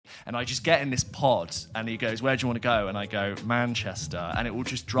And I just get in this pod, and he goes, "Where do you want to go?" And I go, "Manchester," and it will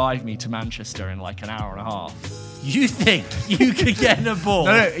just drive me to Manchester in like an hour and a half. You think you could get in a ball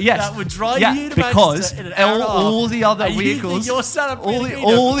that would drive you to Manchester in an hour and a half? All the other and vehicles, you think your setup all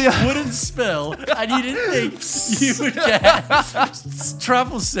the wouldn't spill, and you didn't think you would get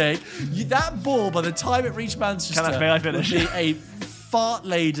travel sick. That ball, by the time it reached Manchester, may I finish? would be a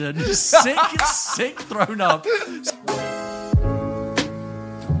fart-laden, sick thrown up.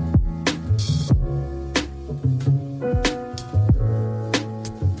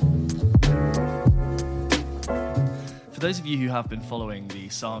 For those of you who have been following the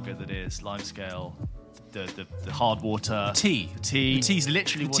saga that is Limescale, the hard water... The tea's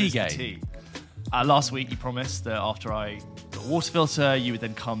literally what is the tea. Last week you promised that after I got a water filter, you would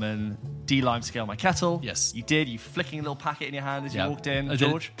then come and de-limescale my kettle. Yes. You did. You flicking a little packet in your hand as you walked in,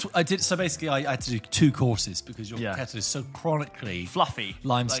 George. I did. So basically I had to do 2 courses because your kettle is so chronically... fluffy.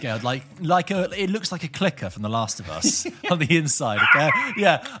 Limescaled. It looks like a clicker from The Last of Us on the inside, okay?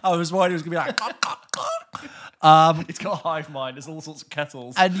 Yeah, I was worried it was going to be like... It's got a hive mind. There's all sorts of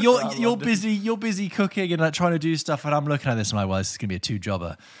kettles. And you're busy cooking and like trying to do stuff, and I'm looking at this and I'm like, well, this is gonna be a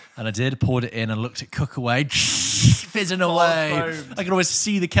 2-jobber. And I did, poured it in and looked at cook away, fizzing away. I can always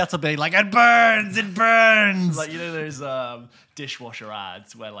see the kettle being like, it burns. Like, you know those dishwasher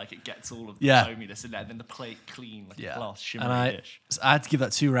ads where like it gets all of the foaminess in there, and then the plate clean like a glass shimmery dish. So I had to give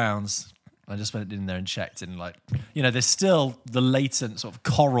that 2 rounds. I just went in there and checked, and like, you know, there's still the latent sort of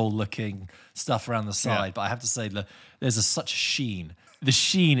coral-looking stuff around the side, but I have to say there's such a sheen. The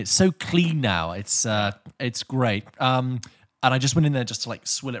sheen, it's so clean now. It's great. And I just went in there just to like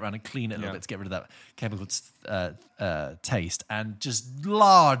swill it around and clean it a little bit to get rid of that chemical taste, and just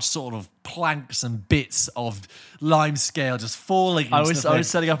large sort of planks and bits of limescale just falling. I was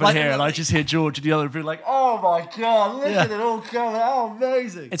setting up in here, and I just hear George and the other being like, "Oh my god, look at it all coming! How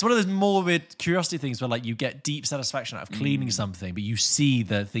amazing!" It's one of those morbid curiosity things where like you get deep satisfaction out of cleaning something, but you see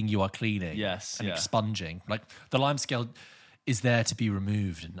the thing you are cleaning, and expunging. Like the limescale is there to be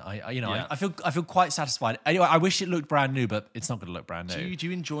removed, and I feel quite satisfied. Anyway, I wish it looked brand new, but it's not going to look brand new. Do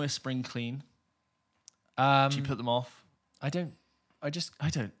you enjoy a spring clean? Do you put them off? I don't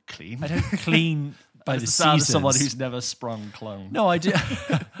clean. I don't clean by the sound seasons. of someone who's never sprung clone. No, I do.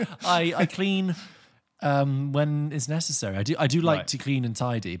 I clean when it's necessary. I do like to clean and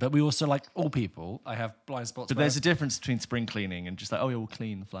tidy, but we also, like all people, I have blind spots. But there's a difference between spring cleaning and just like, we'll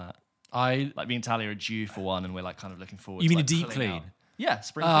clean the flat. Like me and Talia are due for one, and we're like kind of looking forward. You to mean like a deep clean? Out. Yeah,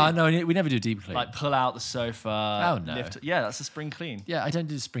 spring clean. No, we never do deep clean. Like pull out the sofa. Oh no. That's a spring clean. Yeah, I don't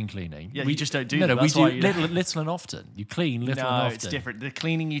do spring cleaning. Yeah, we just don't do that. No, we do little and often. You clean little and often. No, it's different. The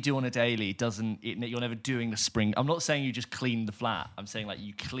cleaning you do on a daily you're never doing the spring. I'm not saying you just clean the flat. I'm saying like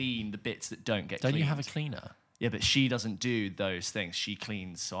you clean the bits that don't get cleaned. Don't you have a cleaner? Yeah, but she doesn't do those things. She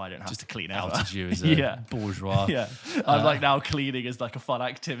cleans, so I don't have to clean ever. Outed you as a bourgeois. Yeah, I'm like now cleaning as like a fun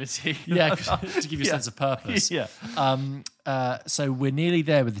activity. Yeah, to give you a sense of purpose. Yeah. So we're nearly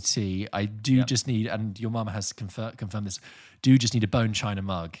there with the tea. I do just need, and your mum has confirmed this, do just need a bone china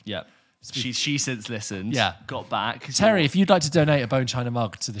mug. Yeah. She since listened. Yeah. Got back. Terry, if you'd like to donate a bone china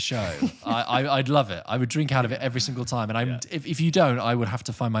mug to the show, I'd love it. I would drink out of it every single time. And if you don't, I would have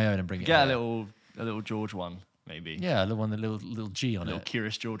to find my own and bring it. Get a little George one. Maybe. Yeah, the one with a little G on it. A little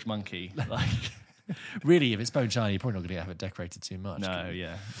Curious George monkey. Like, really, if it's bone china, you're probably not going to have it decorated too much. No,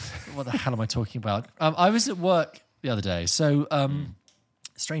 yeah. What the hell am I talking about? I was at work the other day. So,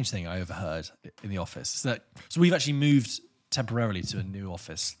 strange thing I overheard in the office is that we've actually moved temporarily to a new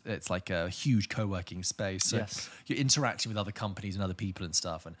office. It's like a huge co-working space. So you're interacting with other companies and other people and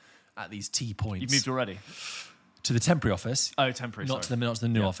stuff. And at these tea points, you've moved already. To the temporary office. Oh, temporary, not to the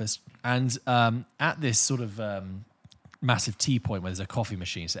new office. And at this sort of massive tea point where there's a coffee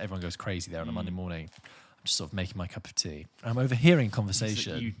machine, so everyone goes crazy there on a Monday morning, I'm just sort of making my cup of tea. I'm overhearing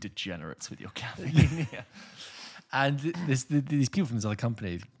conversation. You degenerates with your caffeine. And these people from this other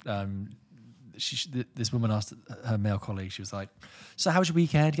company, this woman asked her male colleague, she was like, so how was your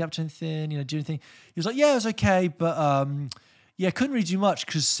weekend? Get up to anything? Do anything? He was like, yeah, it was okay, but couldn't really do much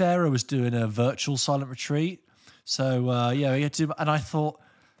because Sarah was doing a virtual silent retreat. So, we had to do... And I thought,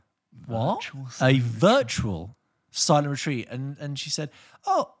 what? A virtual silent retreat? And she said,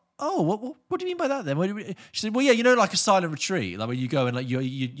 what do you mean by that then? She said, well, like a silent retreat, like where you go and like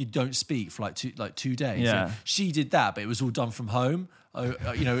you don't speak for like 2 days. Yeah. And she did that, but it was all done from home.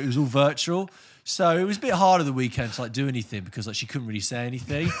 It was all virtual. So it was a bit harder the weekend to like do anything because like she couldn't really say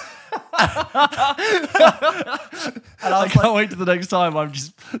anything. And I can't wait to the next time I'm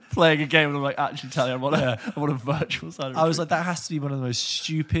just playing a game and I'm like, actually telling you I want a virtual side. I was like, that has to be one of the most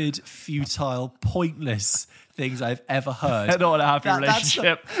stupid, futile, pointless things I've ever heard. They're not in a happy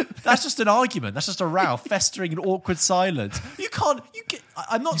relationship. That's just an argument. That's just a row, festering in awkward silence.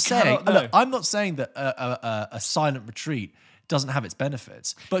 I'm not saying that a silent retreat doesn't have its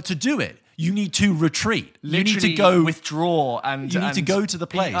benefits, but to do it, you need to retreat. Literally you need to go withdraw, and you need to go to the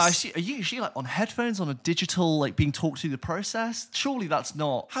place. Are you actually like on headphones on a digital, like being talked through the process? Surely that's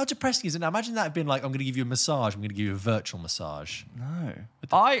not. How depressing is it? Now imagine that had been like, I'm going to give you a massage. I'm going to give you a virtual massage. No,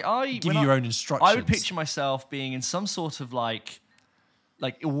 I give you your own instructions. I would picture myself being in some sort of like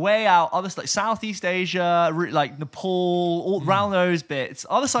way out, others like Southeast Asia, like Nepal, all around those bits,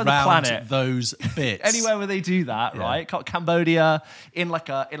 other side of the planet, those bits, anywhere where they do that, right? Cambodia, in like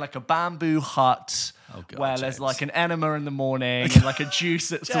a bamboo hut. Oh God, where James. there's like an enema in the morning and like a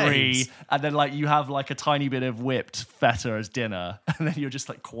juice at 3, and then like you have like a tiny bit of whipped feta as dinner, and then you're just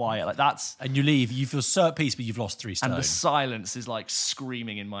like quiet, like that's. And you leave, you feel so at peace, but you've lost 3 stone. And the silence is like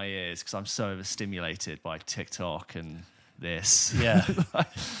screaming in my ears because I'm so overstimulated by TikTok and this. Yeah.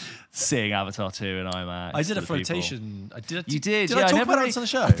 Seeing Avatar 2 and IMAX. I did a flotation. You did. Did I talk about it on the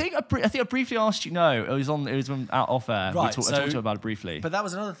show? I think I briefly asked you. No, it was when out off air. Right, I talked to you about it briefly. But that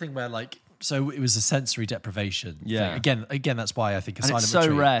was another thing where like, so it was a sensory deprivation. Yeah. Thing. Again, that's why I think a silent it's so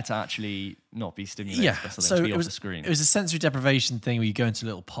retreat. rare to actually not be stimulated by something, to be off the screen. It was a sensory deprivation thing where you go into a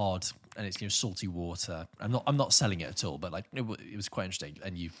little pod and it's salty water. I'm not selling it at all, but like it was quite interesting.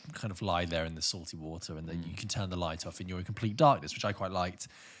 And you kind of lie there in the salty water, and then you can turn the light off, and you're in complete darkness, which I quite liked.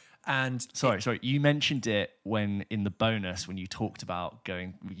 And sorry, you mentioned it when in the bonus when you talked about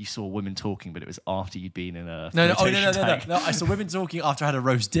you saw women talking, but it was after you'd been in a no. I saw women talking after I had a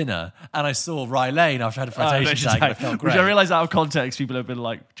roast dinner, and I saw Rye Lane after I had a flotation tank. And I felt great. Which I realise out of context, people have been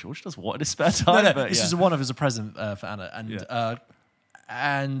like, George does what in his spare time? No, this is one of as a present for Anna,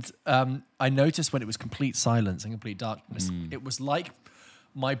 and I noticed when it was complete silence and complete darkness, it was like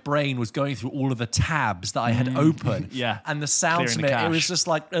my brain was going through all of the tabs that I had open. Yeah. And the sounds Clearing from it was just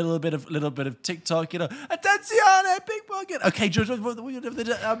like a little bit of TikTok, Attenzione, pickpocket. Okay, George,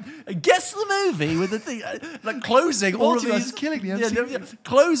 guess the movie with the thing, like closing all of these, killing the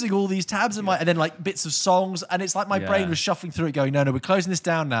closing all these tabs in my, and then like bits of songs, and it's like my brain was shuffling through it, going, no, we're closing this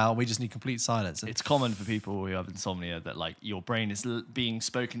down now. We just need complete silence. It's common for people who have insomnia that like your brain is being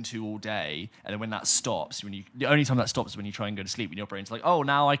spoken to all day, and then when that stops, the only time that stops is when you try and go to sleep, and your brain's like, oh,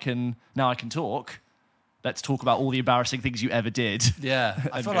 now I can talk. Let's talk about all the embarrassing things you ever did. Yeah,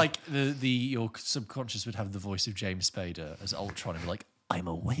 I feel like your subconscious would have the voice of James Spader as Ultron and be like, I'm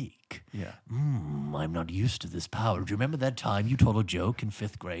awake. Yeah. I'm not used to this power. Do you remember that time you told a joke in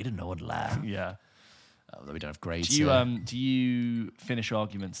 5th grade and no one laughed? Yeah. We don't have grades. Do you finish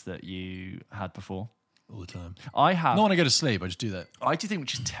arguments that you had before? All the time. I have. Not when I go to sleep, I just do that. I do think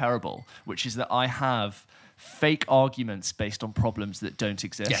which is terrible, which is that I have fake arguments based on problems that don't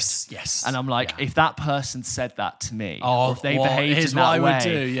exist. Yes. And I'm like, if that person said that to me, or if they well, behaved here's in what that I way, would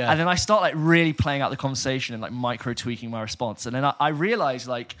do, yeah. and then I start like really playing out the conversation and like micro tweaking my response, and then I realize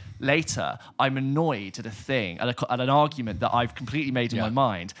like later I'm annoyed at a thing, at an argument that I've completely made in my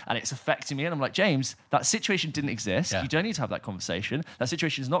mind, and it's affecting me, and I'm like, James, that situation didn't exist. You don't need to have that conversation. That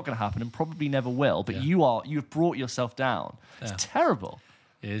situation is not going to happen and probably never will. But you've brought yourself down. It's terrible.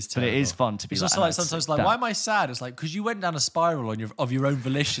 It is terrible. But it is fun to be it's like, also like sometimes like, why am I sad? It's like, because you went down a spiral of your own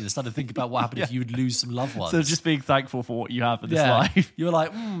volition and started thinking about what happened if you would lose some loved ones. So just being thankful for what you have in this life. You were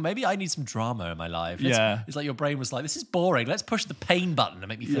like, maybe I need some drama in my life. It's like your brain was like, this is boring. Let's push the pain button and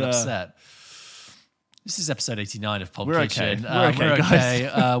make me feel upset. This is episode 89 of Pulp Kitchen. We're okay,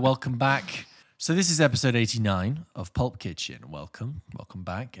 guys. Welcome back. So this is episode 89 of Pulp Kitchen. Welcome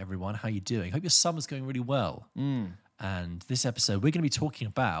back, everyone. How you doing? Hope your summer's going really well. And this episode, we're going to be talking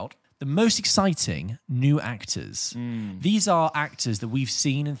about the most exciting new actors. These are actors that we've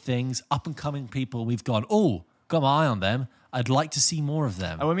seen in things, up-and-coming people. We've gone, got my eye on them. I'd like to see more of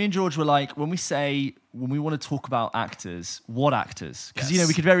them. And when me and George were like, when we want to talk about actors, what actors? Because,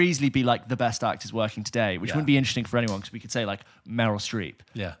 we could very easily be like the best actors working today, which wouldn't be interesting for anyone because we could say like Meryl Streep,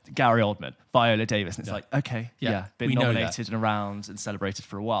 Gary Oldman, Viola Davis. And it's like, okay, been nominated and around and celebrated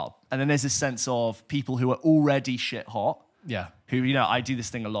for a while. And then there's this sense of people who are already shit hot. Yeah. Who, I do this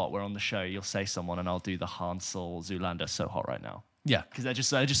thing a lot where on the show you'll say someone and I'll do the Hansel Zoolander so hot right now. Yeah. Because they're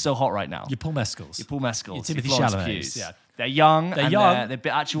just so hot right now. Your Paul Mescals. Your Timothy Florence Chalamet. Pughs. Yeah. They're young. They've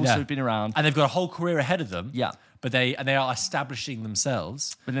actually also Yeah. been around. And they've got a whole career ahead of them. Yeah. But they are establishing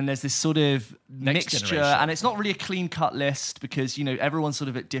themselves. But then there's this sort of Next mixture, generation. and it's not really a clean-cut list because, everyone's sort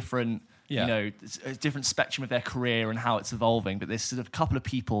of at different, a different spectrum of their career and how it's evolving. But there's sort of a couple of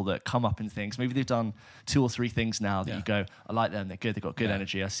people that come up in things. Maybe they've done 2 or 3 things now that you go, I like them, they're good, they've got good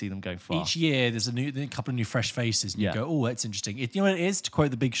energy, I see them going far. Each year, there's a couple of new fresh faces, and you go, that's interesting. You know what it is? To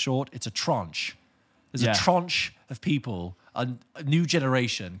quote The Big Short, it's a tranche. There's a tranche of people, a new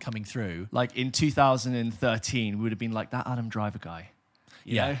generation coming through. Like in 2013, we would have been like that Adam Driver guy.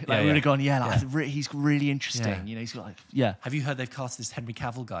 You know? Yeah, we would have gone, he's really interesting. Yeah. You know, he's got Have you heard they've cast this Henry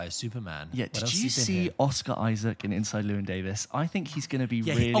Cavill guy as Superman? Yeah. What Did else you has he been see here? Oscar Isaac in Inside Llewyn Davis? I think he's going to be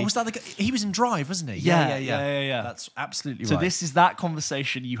really. Was that the guy? He was in Drive, wasn't he? Yeah. That's absolutely So right. this is that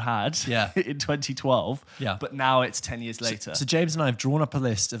conversation you had in 2012. Yeah. But now it's 10 years later. So James and I have drawn up a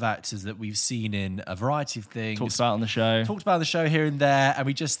list of actors that we've seen in a variety of things. Talked about on the show here and there, and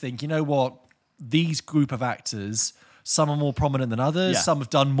we just think, you know what? These group of actors, some are more prominent than others. Yeah. Some have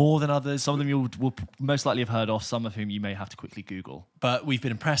done more than others. Some of them you will most likely have heard of, some of whom you may have to quickly Google. But we've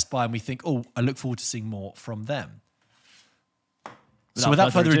been impressed by, and we think, I look forward to seeing more from them.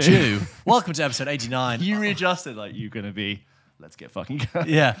 Without further ado, welcome to episode 89. You readjusted like you're going to be, let's get fucking going.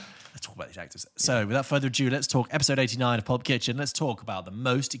 Yeah. Let's talk about these actors. So without further ado, let's talk episode 89 of Pulp Kitchen. Let's talk about the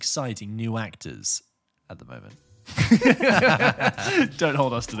most exciting new actors at the moment. Don't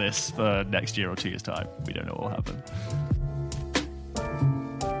hold us to this for next year or 2 years' time. We don't know what will happen.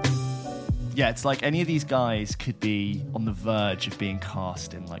 Yeah, it's like any of these guys could be on the verge of being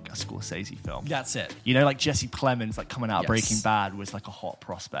cast in like a Scorsese film. That's it. You know, like Jesse Plemons, like coming out of Yes. Breaking Bad, was like a hot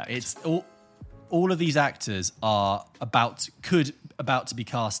prospect. It's all of these actors are about to be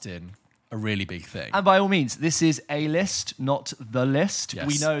cast in a really big thing. And by all means, this is a list, not the list. Yes.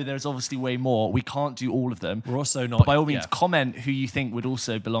 We know there's obviously way more. We can't do all of them. We're also not. But by all means, comment who you think would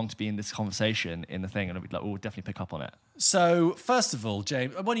also belong to be in this conversation in the thing, and we'll definitely pick up on it. So first of all,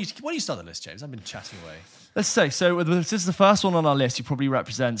 James, why don't you start the list, James? I've been chatting away. Let's say, so this is the first one on our list. He probably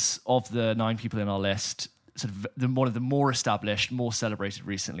represents, of the 9 people in our list, sort of one of the more established, more celebrated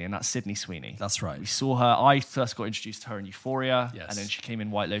recently, and that's Sydney Sweeney. That's right. We saw her. I first got introduced to her in Euphoria, Yes. and then she came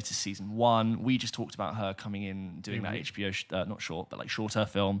in White Lotus season 1. We just talked about her coming in doing that HBO, not short, but like shorter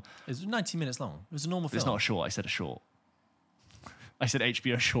film. It was 90 minutes long. It was a normal film. It's not a short. I said a short. I said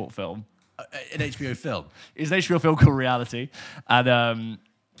HBO short film. An HBO film. It's an HBO film called Reality, and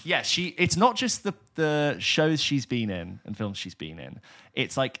it's not just the shows she's been in and films she's been in.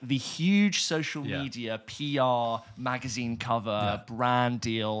 It's like the huge social media, PR, magazine cover, brand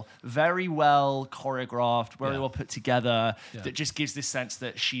deal, very well choreographed, very well put together, that just gives this sense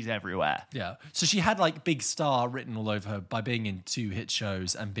that she's everywhere. Yeah. So she had like big star written all over her by being in 2 hit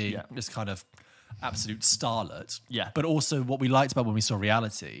shows and being this kind of absolute starlet. Yeah. But also what we liked about when we saw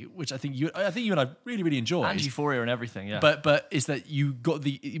Reality, which I think you and I really, really enjoyed. And Euphoria and everything, yeah. But is that you got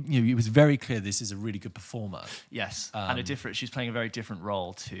it was very clear this is a really good performer. Yes, and she's playing a very different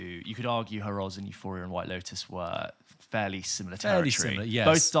role to, you could argue her roles in Euphoria and White Lotus were fairly similar territory. Fairly similar, yes.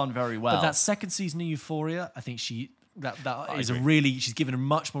 Both done very well. But that second season of Euphoria, I think she's given her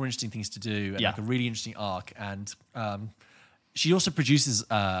much more interesting things to do and like a really interesting arc. And she also produces,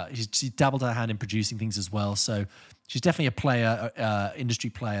 she dabbled her hand in producing things as well. So she's definitely a player, industry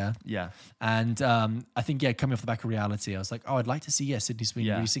player. Yeah. And I think, coming off the back of Reality, I was like, I'd like to see, Sydney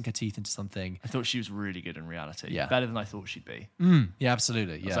Sweeney really sink her teeth into something. I thought she was really good in Reality. Yeah. Better than I thought she'd be. Yeah,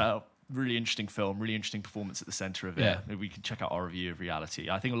 absolutely. Yeah. So, really interesting film, really interesting performance at the center of it. Yeah. Maybe we can check out our review of Reality.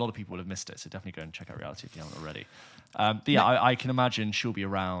 I think a lot of people would have missed it, so definitely go and check out Reality if you haven't already. I can imagine she'll be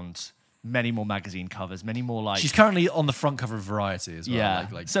around many more magazine covers, many more like... She's currently on the front cover of Variety as well. Yeah.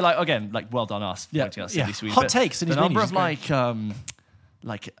 So again, well done us. Pointing out Sydney Sweeney. Hot take, Sydney The Sweeney. number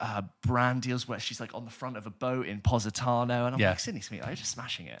of brand deals where she's like on the front of a boat in Positano, and I'm like, Sydney Sweeney, you're just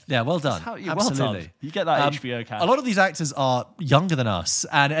smashing it. Yeah, well done. Absolutely. Well done. You get that HBO cash. A lot of these actors are younger than us,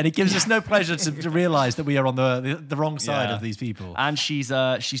 and it gives us no pleasure to realise that we are on the wrong side of these people. And she's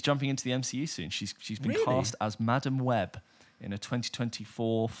jumping into the MCU soon. She's been cast as Madam Web in a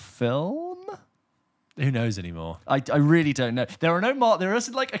 2024 film. Who knows anymore? I really don't know. There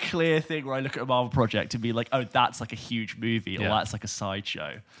isn't like a clear thing where I look at a Marvel project and be like, oh, that's like a huge movie or that's like a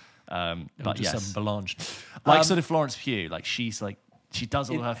sideshow. But just yes, Belange. like sort of Florence Pugh, like she does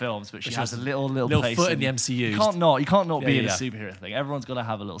all her films, but she has a little place foot in the MCU. You can't not be in a superhero thing. Everyone's got to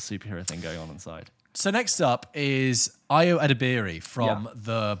have a little superhero thing going on inside. So next up is Ayo Edebiri from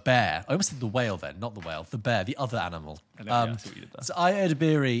The Bear. I almost said the whale then, not the whale. The bear, the other animal. I know, I see what you did there. So Ayo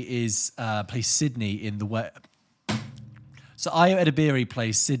Edebiri plays Sydney in The Whale. So Ayo Edebiri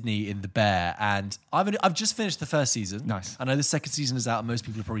plays Sydney in The Bear, and I've just finished the first season. Nice. I know the second season is out, and most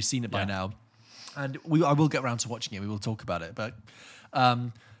people have probably seen it by now. And I will get around to watching it. We will talk about it, but.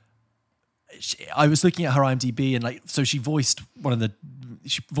 I was looking at her IMDb, and so she voiced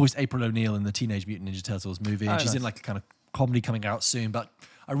April O'Neil in the Teenage Mutant Ninja Turtles movie, and she's in like a kind of comedy coming out soon. But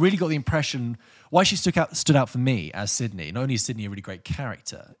I really got the impression why she stood out for me as Sydney. Not only is Sydney a really great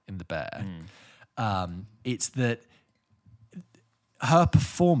character in The Bear, it's that her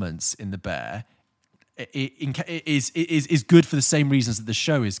performance in The Bear is good for the same reasons that the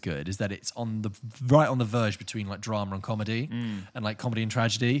show is good, is that it's right on the verge between like drama and comedy, and like comedy and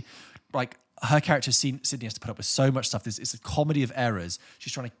tragedy. Like her character Sydney has to put up with so much stuff. It's a comedy of errors.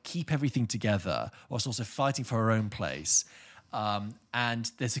 She's trying to keep everything together whilst also fighting for her own place.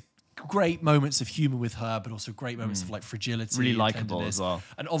 And there's great moments of humor with her, but also great moments of like fragility, really and likable tenderness. as well.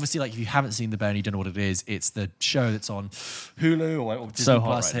 And obviously, like if you haven't seen The Bear and you don't know what it is, it's the show that's on Hulu or Disney So hot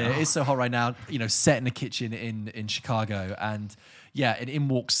Plus right here. now. It's so hot right now. You know, set in a kitchen in Chicago, and and in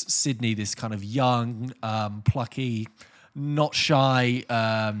walks Sydney, this kind of young, plucky, not shy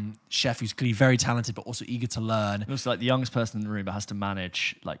chef who's clearly very talented but also eager to learn. It looks like the youngest person in the room, but has to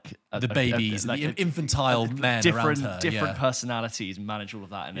manage like The babies, the infantile men around her. Different personalities, manage all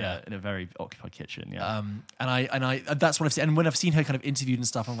of that in a very occupied kitchen. Yeah. And that's what I've seen. And when I've seen her kind of interviewed and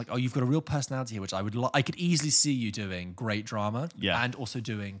stuff, I'm like, oh, you've got a real personality here, which I could easily see you doing great drama, and also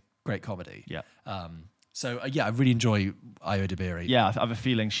doing great comedy. Yeah. I really enjoy Io DeBerry. Yeah, I have a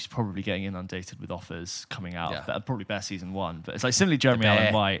feeling she's probably getting inundated with offers coming out. Probably Bear season 1, but it's like similarly Jeremy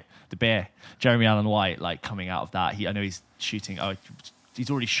Allen White, like coming out of that. I know he's shooting.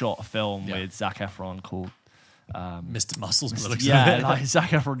 He's already shot a film with Zac Efron called Mr. Muscles. Like Zac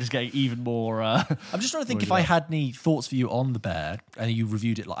Efron just getting even more. I'm just trying to think if I had any thoughts for you on The Bear, and you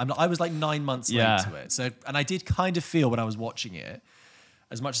reviewed it. I was like 9 months late to it, and I did kind of feel when I was watching it.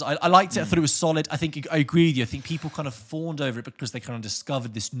 As much as I liked it, I thought it was solid. I think I agree with you. I think people kind of fawned over it because they kind of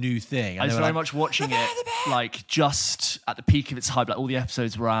discovered this new thing. I was very much watching it like just at the peak of its hype. Like all the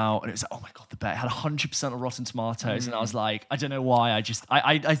episodes were out, and it was like, oh my god, The Bear had 100% of Rotten Tomatoes, and I was like, I don't know why.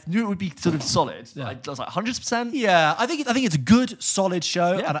 I knew it would be sort of solid. Yeah. I was like 100%. Yeah, I think it's a good, solid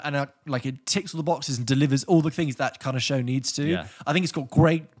show, and like it ticks all the boxes and delivers all the things that kind of show needs to. Yeah. I think it's got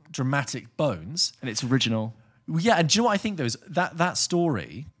great dramatic bones, and it's original. Yeah, and do you know what I think though is that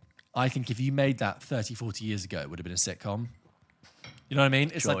story, I think if you made that 30, 40 years ago, it would have been a sitcom. You know what I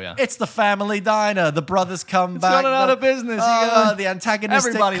mean? It's it's the family diner. The brothers come back. Gone out of business. The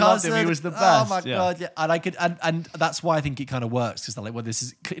antagonistic everybody cousin. loved him. He was the best. Oh my god! Yeah, and that's why I think it kind of works because they're like, well, this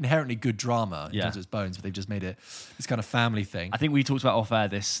is inherently good drama in terms of its bones, but they've just made it this kind of family thing. I think we talked about off air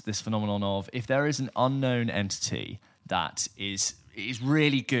this phenomenon of if there is an unknown entity that is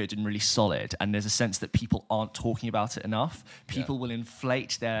really good and really solid, and there's a sense that people aren't talking about it enough, people will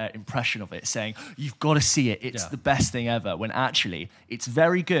inflate their impression of it, saying, you've got to see it, it's the best thing ever, when actually it's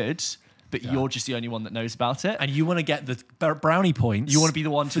very good, but you're just the only one that knows about it. And you want to get the brownie points. You want to be the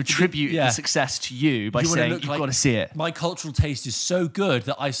one to attribute the success to you by saying, you've got to see it. My cultural taste is so good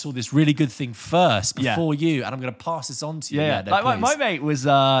that I saw this really good thing first before you, and I'm going to pass this on to you. Yeah. My mate was,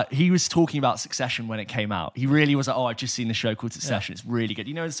 he was talking about Succession when it came out. He really was like, oh, I've just seen the show called Succession. It's really good.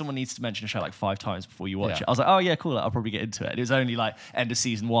 You know, someone needs to mention a show like 5 times before you watch it. I was like, oh yeah, cool. I'll probably get into it. And it was only like end of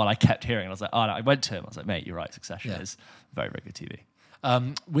season 1. I kept hearing it. I was like, oh no. I went to him. I was like, mate, you're right. Succession is very, very good TV.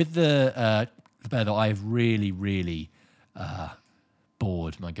 With the Bear, though, I've really, really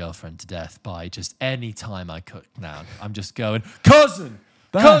bored my girlfriend to death by just any time I cook now. I'm just going, cousin,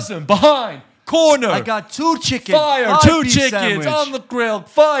 behind, corner. I got 2 chickens. Fire, 2 chickens on the grill.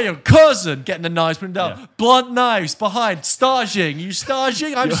 Fire, cousin. Getting the knives put down. Yeah. Blunt knives behind. Staging. You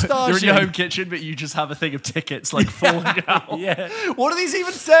staging? I'm staging. You're in your home kitchen, but you just have a thing of tickets like falling out. Yeah. What do these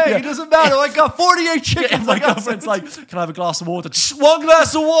even say? It doesn't matter. I got 48 chickens. My girlfriend's like, can I have a glass of water? Just 1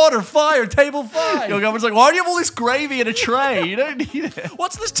 glass of water. Fire. Table 5. Your girlfriend's like, why do you have all this gravy in a tray? You don't need it.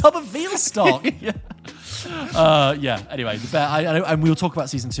 What's this tub of veal stock? Anyway, The Bear, and we'll talk about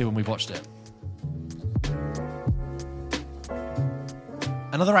season 2 when we've watched it.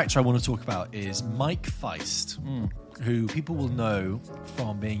 Another actor I want to talk about is Mike Feist, who people will know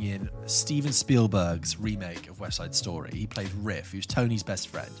from being in Steven Spielberg's remake of West Side Story. He played Riff, who's Tony's best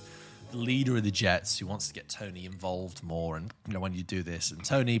friend, the leader of the Jets, who wants to get Tony involved more. And when you do this, and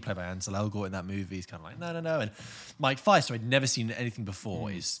Tony, played by Ansel Elgort in that movie, is kind of like, no. And Mike Feist, who I'd never seen anything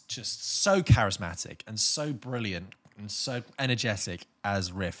before, is just so charismatic and so brilliant and so energetic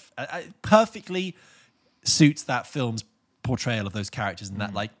as Riff. Perfectly suits that film's portrayal of those characters, and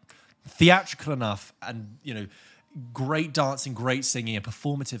that like theatrical enough, and great dancing, great singing, and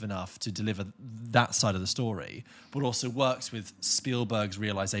performative enough to deliver that side of the story, but also works with Spielberg's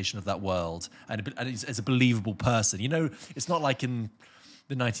realization of that world and as a believable person. It's not like in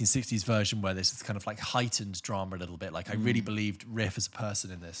the 1960s version where there's this kind of like heightened drama a little bit. Like I really believed Riff as a person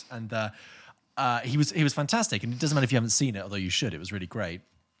in this, and he was fantastic. And it doesn't matter if you haven't seen it, although you should. It was really great.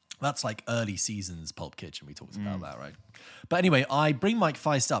 That's like early seasons Pulp Kitchen. We talked about that, right? But anyway, I bring Mike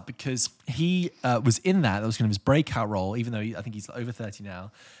Feist up because he was in that. That was kind of his breakout role, even though I think he's over 30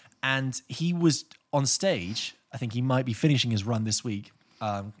 now. And he was on stage. I think he might be finishing his run this week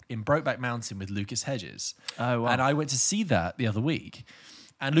in Brokeback Mountain with Lucas Hedges. Oh, wow. And I went to see that the other week.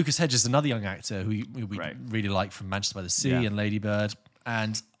 And Lucas Hedges is another young actor who we really like from Manchester by the Sea and Lady Bird.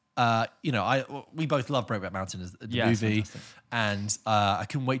 And, we both love Brokeback Mountain as the movie. And I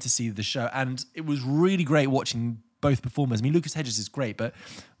couldn't wait to see the show. And it was really great watching both performers. I mean, Lucas Hedges is great, but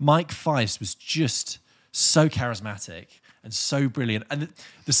Mike Feist was just so charismatic and so brilliant. And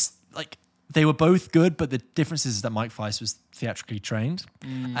they were both good, but the difference is that Mike Feist was theatrically trained,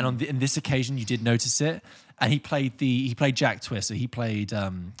 and in this occasion, you did notice it. And he played Jack Twist, so he played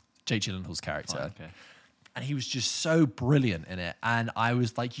Jake Gyllenhaal's character, and he was just so brilliant in it. And I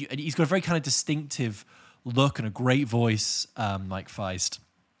was like, and he's got a very kind of distinctive look and a great voice, Mike Feist.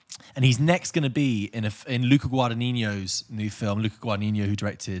 And he's next going to be in Luca Guadagnino's new film. Luca Guadagnino, who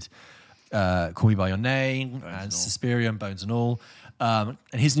directed Call Me by Your Name and Suspiria and Bones and All. And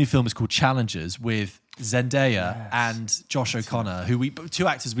his new film is called Challengers with Zendaya and Josh O'Connor, two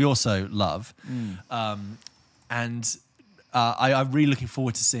actors we also love. I'm really looking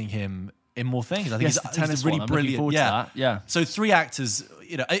forward to seeing him in more things. I think he's really brilliant. So three actors.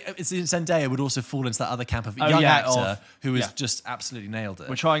 It's Zendaya would also fall into that other camp of young actor who has just absolutely nailed it.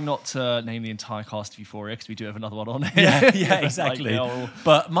 We're trying not to name the entire cast of Euphoria because we do have another one on here. Exactly.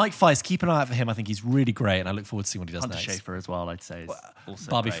 But Mike Feist, keep an eye out for him. I think he's really great, and I look forward to seeing what he does Hunter next. Schafer as well, I'd say. Is also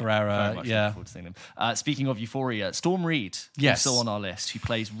Barbie great. Ferreira, Looking forward to seeing them. Speaking of Euphoria, Storm Reid, also on our list, who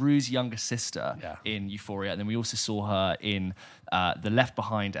plays Rue's younger sister in Euphoria, and then we also saw her in the Left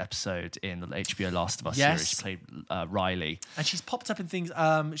Behind episode in the HBO Last of Us series. She played Riley, and she's popped up in things.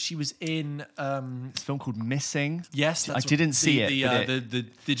 She was in this film called Missing. Yes, I didn't see it. The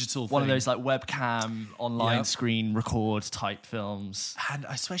digital one thing. of those like webcam online screen record type films. And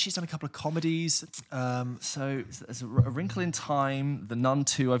I swear she's done a couple of comedies. So there's a Wrinkle in Time, The Nun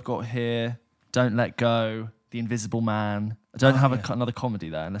 2 I've got here, Don't Let Go, The Invisible Man. I don't have another comedy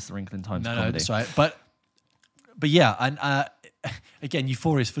there unless The Wrinkle in Time's a comedy. No, that's right. But yeah, and again,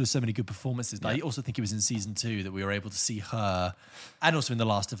 Euphoria is full of so many good performances. But I also think it was in season 2 that we were able to see her, and also in The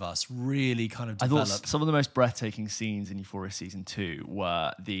Last of Us, really kind of develop. I thought some of the most breathtaking scenes in Euphoria season 2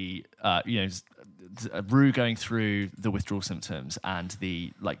 were the Rue going through the withdrawal symptoms and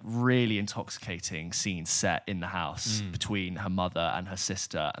the like really intoxicating scene set in the house between her mother and her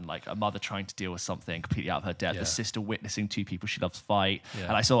sister, and like a mother trying to deal with something completely out of her depth, the sister witnessing two people she loves fight.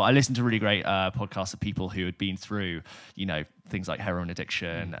 And I listened to a really great podcast of people who had been through things like heroin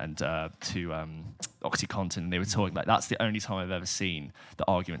addiction and to OxyContin, and they were talking like that's the only time I've ever seen the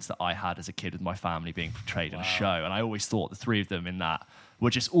arguments that I had as a kid with my family being portrayed in a show. And I always thought the three of them in that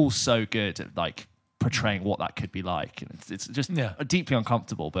were just all so good at like portraying what that could be like. And it's just deeply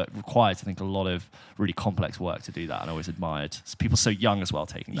uncomfortable, but requires, I think, a lot of really complex work to do that. And I always admired people so young as well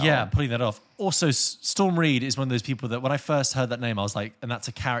taking that on. Putting that off. Also, Storm Reid is one of those people that when I first heard that name, I was like, and that's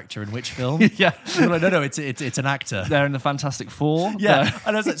a character in which film? Like, no, it's an actor. They're in the Fantastic Four. And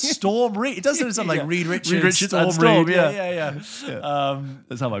I was like, Storm Reid. It doesn't sound like Reed Richards, Storm Reid.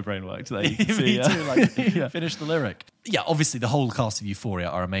 That's how my brain worked. There you can see, too. Finish the lyric. Yeah, obviously the whole cast of Euphoria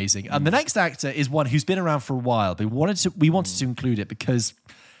are amazing. And the next actor is one who's been around for a while, but we wanted to include it because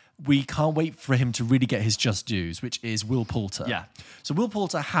we can't wait for him to really get his just dues, which is Will Poulter. Yeah. So Will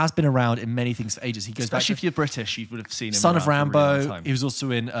Poulter has been around in many things for ages. He goes Especially back if you're British, you would have seen him. Son of Rambo. For a really long time. He was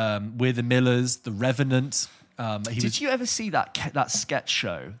also in We're the Millers, The Revenant. Did you ever see that sketch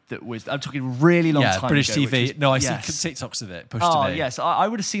show that was? I'm talking a really long time British ago. TV. No, I see TikToks of it. Pushed to me. Yes, I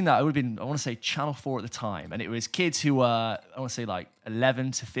would have seen that. I would have been, I want to say, Channel 4 at the time, and it was kids who were, I want to say, like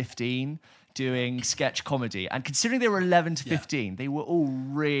 11 to 15 doing sketch comedy. And considering they were 11 to 15, they were all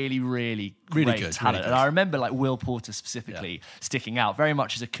really, really great good, talent. really good. And I remember like Will Poulter specifically sticking out very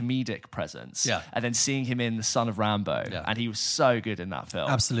much as a comedic presence. And then seeing him in The Son of Rambo, and he was so good in that film.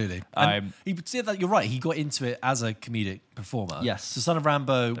 Absolutely. He said that you're right. He got into it as a comedic performer. Yes. So Son of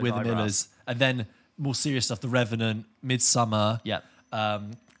Rambo, With the Millers, and then more serious stuff, The Revenant, Midsummer.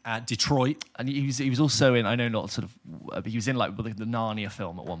 At Detroit, and he was also in, I know not sort of, but he was in like the Narnia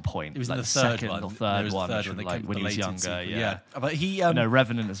film at one point. He was like in the third or third one, like when he was younger. But he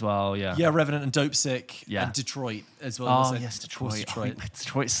Revenant as well. Revenant and Dope Sick, and Detroit as well. Oh yes, Detroit.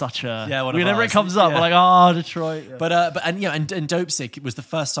 Detroit's such a whenever it comes up, we're like, Detroit. And Dope Sick was the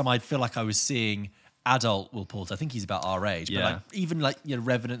first time I'd feel like I was seeing adult Will Poulter. I think he's about our age, but like even like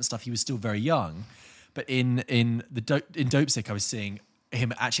Revenant and stuff, he was still very young. But in Dope Sick, I was seeing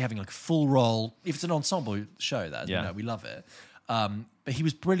him actually having like a full role. If it's an ensemble show, we love it. But he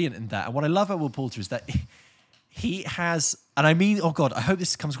was brilliant in that. And what I love about Will Poulter is that he has, and I mean, oh God, I hope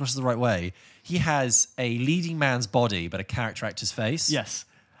this comes across the right way. He has a leading man's body, but a character actor's face. Yes.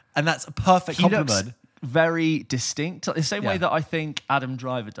 And that's a perfect compliment. very distinct, the same way Yeah. that I think Adam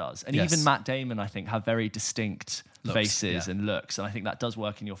Driver does, and Yes. even Matt Damon, I think, have very distinct Looks, faces yeah. and looks, and I think that does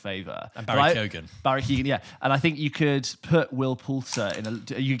work in your favor. And But Barry Keoghan. Barry Keoghan, yeah, and I think you could put Will Poulter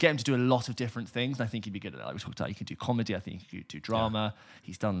you get him to do a lot of different things, and I think he'd be good at it. Like we talked about, he could do comedy, I think he could do drama.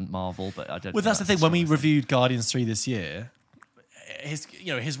 He's done Marvel, but I don't. Well, think that's the thing. When we his reviewed Guardians 3 this year,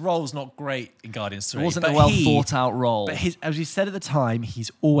 his role's not great in Guardians 3. It wasn't but a well thought out role. But as you said at the time,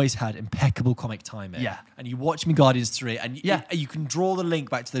 he's always had impeccable comic timing. Yeah. And you watch him in Guardians 3, and Yeah. you can draw the link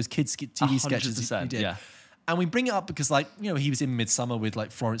back to those kids' TV sketches he 100%, did. yeah. And we bring it up because, he was in Midsummer with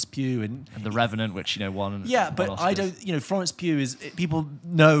Florence Pugh and The Revenant, which won. yeah, won but I Oscars. don't. Florence Pugh people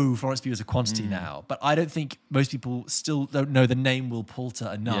know Florence Pugh as a quantity now, but I don't think most people still don't know the name Will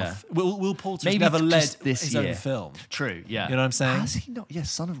Poulter enough. Yeah. Will Poulter's Maybe never led just this his year. own film. True, yeah. You know what I'm saying? Has he not? Yeah,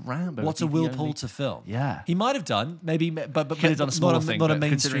 Son of Rambo. What's would a be Will the only- Poulter film? Yeah. He might have done, maybe, but Could have done a smaller thing, not a but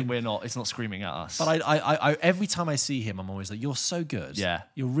considering mainstream. it's not screaming at us. But I every time I see him, I'm always like, you're so good. Yeah.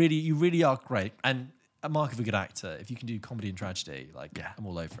 you really are great, and a mark of a good actor. If you can do comedy and tragedy, Yeah. I'm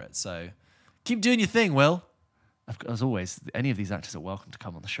all over it. So keep doing your thing, Will. As always, any of these actors are welcome to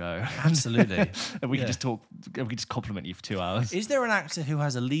come on the show. Absolutely. And we Yeah. can just talk. We can just compliment you for 2 hours. Is there an actor who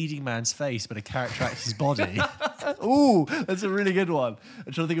has a leading man's face but a character actor's body? Ooh, that's a really good one.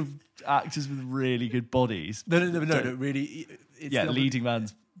 I'm trying to think of actors with really good bodies. No, really. It's Yeah, the- leading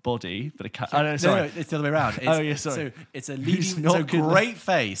man's body, but No, sorry. it's the other way around. It's, Oh, yeah, sorry. So it's a Who's leading, not so good- great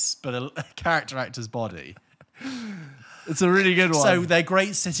face, but a character actor's body. It's a really good one. So they're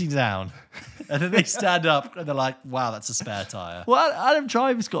great sitting down, and then they stand up, and they're like, "Wow, that's a spare tire." well, Adam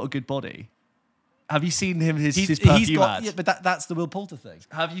Driver's got a good body. Have you seen him his perfume ad? Yeah, but that's the Will Poulter thing.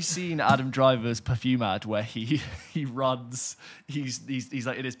 Have you seen Adam Driver's perfume ad where he runs? He's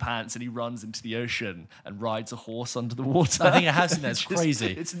like in his pants and he runs into the ocean and rides a horse under the water. I think I have seen that. It's Just- crazy.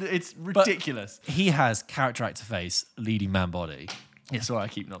 It's But ridiculous. he has character actor face, leading man body. Yeah, sorry, I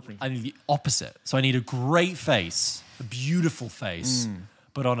keep not thinking. I need the opposite. So I need a great face, a beautiful face,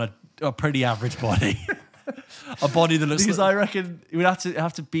 but on a pretty average body. A body that looks Because like... I reckon it would have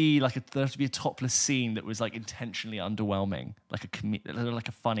to be there have to be a topless scene that was like intentionally underwhelming, like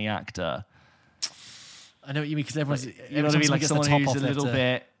a funny actor. I know what you mean, because everyone's... You know what I mean? Like gets the someone top who's off, a they have little to-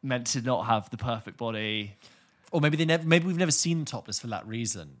 bit meant to not have the perfect body. Or maybe we've never seen them topless for that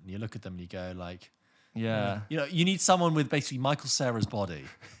reason. You look at them and you go like... Yeah. You need someone with basically Michael Cera's body,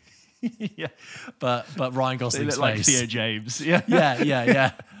 Yeah. but Ryan They Gosling's look like face. Theo James. Yeah.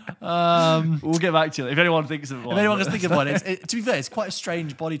 Yeah. We'll get back to it. If anyone thinks of one. If anyone can think of one, to be fair, it's quite a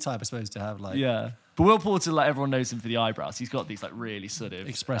strange body type, I suppose, to have. Like, Yeah. But Will Poulter, like everyone knows him for the eyebrows. He's got these like really sort of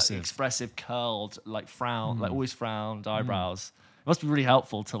Expressive. curled, like frown, like always frowned eyebrows. It must be really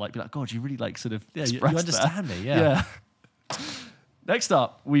helpful to like be like, God, you really like sort of Yeah, you express understand that. me, yeah. Next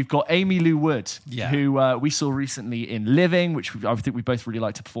up, we've got Amy Lou Wood, Yeah. who we saw recently in Living, which I think we both really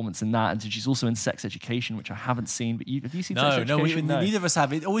liked her performance in that. And so she's also in Sex Education, which I haven't seen. But have you seen Sex No, Education? neither of us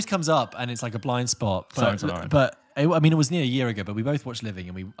have. It always comes up, and it's like a blind spot. Sounds alright. But I mean, it was near a year ago, but we both watched Living,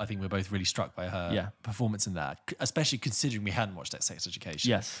 and I think we were both really struck by her performance in that, especially considering we hadn't watched that Sex Education.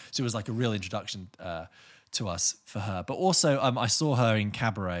 Yes. So it was like a real introduction to us for her. But also, I saw her in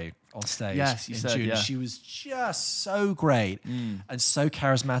Cabaret on stage Yes, you in said, June. yeah. She was just so great and so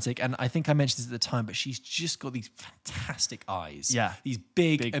charismatic. And I think I mentioned this at the time, but she's just got these fantastic eyes. Yeah. These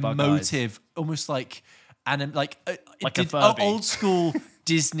big bug emotive, almost like Like a Furby. old school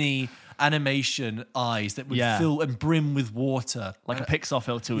Disney animation eyes that would fill and brim with water, Like a Pixar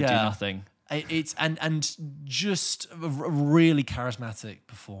filter would do nothing. It's and just a really charismatic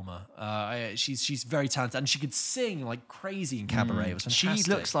performer. She's very talented, and she could sing like crazy in Cabaret. It was She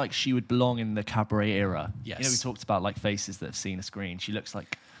fantastic. looks like she would belong in the Cabaret era. Yes. You know, we talked about like faces that have seen a screen. She looks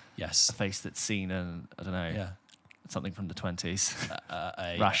like yes, a face that's seen I don't know, yeah. something from the 20s.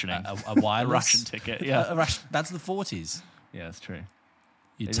 A Rationing. a wireless A ration ticket, yeah. That's the 40s. Yeah, that's true.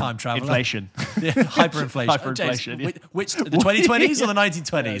 You time traveler. Inflation. Yeah, hyperinflation. Hyperinflation, James, yeah. which the 2020s or the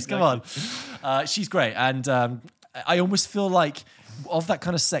 1920s? Yeah, exactly. Come on. She's great, and I almost feel like of that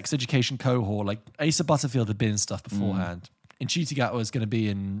kind of Sex Education cohort, like Asa Butterfield had been in stuff beforehand. And Ncuti Gatwa was going to be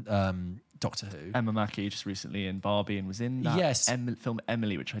in Doctor Who. Emma Mackey just recently in Barbie and was in that Yes. film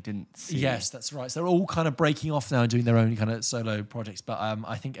Emily, which I didn't see. Yes, that's right. So they're all kind of breaking off now and doing their own kind of solo projects. But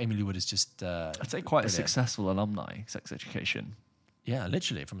I think Amy Lou Wood is just I'd say quite a brilliant. successful alumni, Sex Education. Yeah,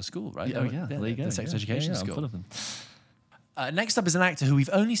 literally from a school, right? Oh, yeah. There you go. The Sex Yeah, Education yeah, I'm school. full of them. Next up is an actor who we've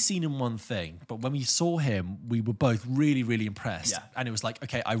only seen in one thing, but when we saw him, we were both really, really impressed. Yeah. And it was like,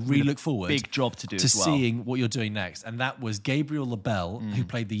 okay, I really look forward Big job to do to as well. seeing what you're doing next. And that was Gabriel LaBelle, who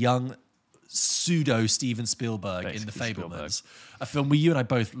played the young pseudo Steven Spielberg in The Basically Fabelmans, a film we you and I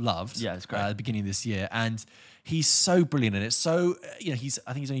both loved. Yeah, it's great. At the beginning of this year, and he's so brilliant in it. So I think he's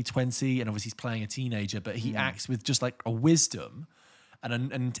only 20, and obviously he's playing a teenager, but he acts with just like a wisdom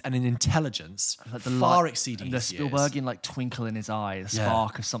and an intelligence Like far exceeding the his years. Spielbergian like twinkle in his eye, the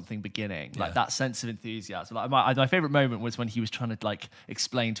spark of something beginning, like that sense of enthusiasm. Like my favorite moment was when he was trying to like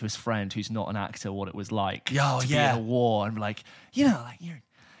explain to his friend who's not an actor what it was like to be in a war, and like like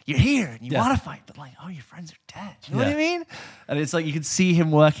you're here and you want to fight, but like your friends are dead. You know what I mean? And it's like you can see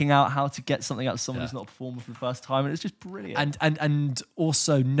him working out how to get something out of someone who's not a performer for the first time, and it's just brilliant. And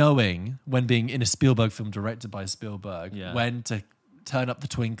also knowing when being in a Spielberg film directed by Spielberg, when to turn up the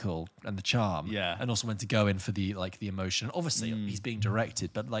twinkle and the charm, and also when to go in for the emotion. Obviously, he's being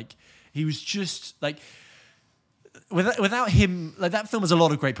directed, but like he was just like without him, like that film has a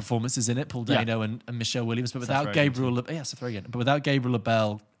lot of great performances in it, Paul Dano and Michelle Williams, but without Gabriel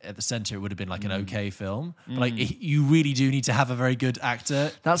LaBelle at the center, it would have been like an okay film. But like you really do need to have a very good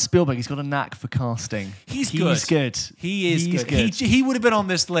actor. That's Spielberg. He's got a knack for casting. He's good. He is good. He would have been on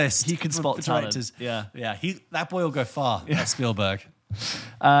this list. He can spot directors. talent. Yeah. That boy will go far. That's Spielberg.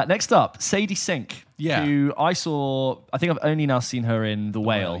 Next up, Sadie Sink, who I think I've only now seen her in The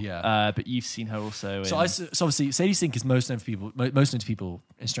Whale, but you've seen her also in... So obviously, Sadie Sink is most known to people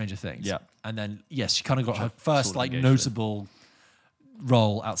in Stranger Things. Yeah. And then, yes, she kind of got her first notable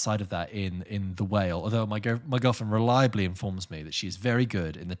role outside of that in The Whale, although my girlfriend reliably informs me that she is very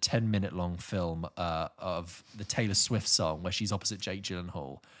good in the 10-minute long film of the Taylor Swift song where she's opposite Jake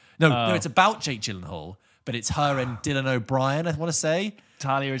Gyllenhaal. No, it's about Jake Gyllenhaal, but it's her and Dylan O'Brien, I want to say.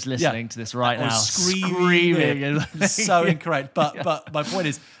 Talia is listening to this right now, screaming. So incorrect. But my point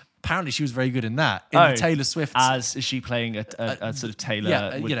is, apparently she was very good in that. In the Taylor Swift... Is she playing a sort of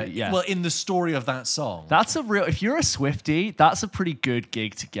Taylor... Well, in the story of that song. That's a real... If you're a Swiftie, that's a pretty good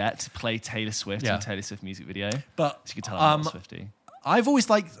gig to get, to play Taylor Swift in a Taylor Swift music video. But... So you can tell I'm not a Swiftie. I've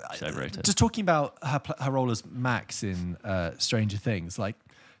always liked... So just talking about her role as Max in Stranger Things, like...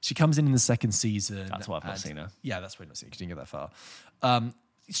 She comes in the second season. That's why I've not seen her. Yeah, that's why I've not seen her. She didn't get that far.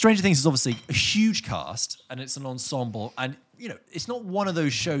 Stranger Things is obviously a huge cast, and it's an ensemble. And, it's not one of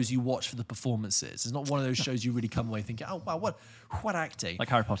those shows you watch for the performances. It's not one of those shows you really come away thinking, oh, wow, what acting. Like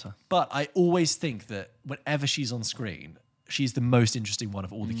Harry Potter. But I always think that whenever she's on screen, she's the most interesting one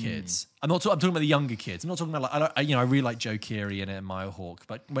of all the kids. I'm talking about the younger kids. I'm not talking about, I really like Joe Keery in it and Maya Hawke.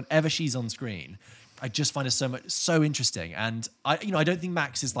 But whenever she's on screen... I just find it so interesting, and I don't think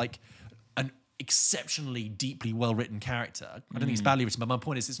Max is like an exceptionally deeply well written character. I don't think it's badly written, but my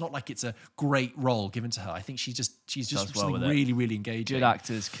point is, it's not like it's a great role given to her. I think she's just something really, really engaging. Good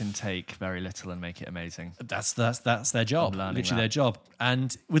actors can take very little and make it amazing. That's their job, literally their job.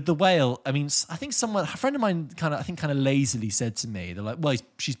 And with The Whale, I mean, I think a friend of mine kind of lazily said to me, they're like, well,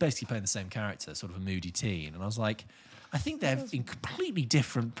 she's basically playing the same character, sort of a moody teen, and I was like, I think they're in completely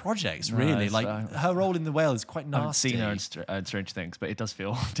different projects, really. Her role in The Whale is quite nasty. I haven't seen her in Stranger Things, but it does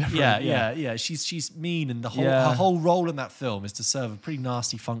feel different. Yeah. She's mean, and her whole role in that film is to serve a pretty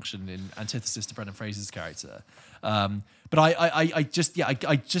nasty function in antithesis to Brendan Fraser's character. But I just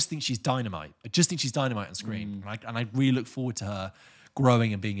think she's dynamite. I just think she's dynamite on screen, and I really look forward to her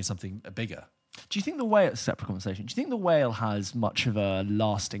growing and being in something bigger. Do you think The Whale, separate conversation, do you think The Whale has much of a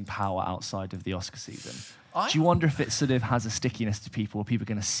lasting power outside of the Oscar season? Do you wonder if it sort of has a stickiness to people, or people are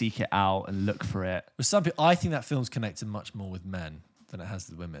going to seek it out and look for it? With some people, I think that film's connected much more with men than it has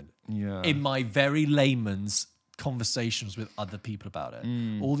with women. Yeah. In my very layman's conversations with other people about it.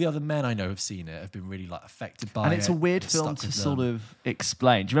 All the other men I know have seen it, have been really affected by it. And it's a weird film to sort of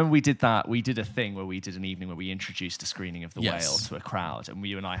explain. Do you remember we did that? We did a thing where we did an evening where we introduced a screening of The Whale to a crowd, and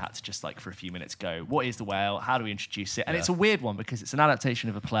you and I had to just for a few minutes go, what is The Whale? How do we introduce it? And it's a weird one because it's an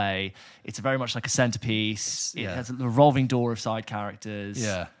adaptation of a play. It's very much like a centerpiece. It has a revolving door of side characters.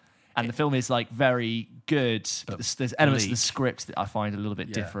 Yeah. And the film is very good, but there's elements of the script that I find a little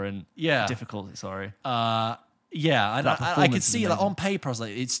bit different. Yeah. Difficult, sorry. Yeah, and I could see on paper. I was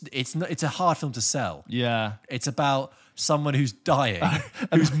like, it's a hard film to sell. Yeah, it's about someone who's dying,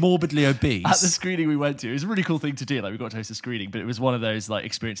 who's morbidly obese. At the screening we went to, it was a really cool thing to do. We got to host a screening, but it was one of those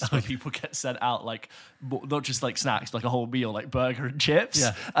experiences where people get sent out not just snacks, but a whole meal, burger and chips.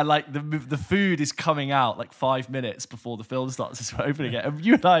 Yeah. And the food is coming out 5 minutes before the film starts. As we're opening it, and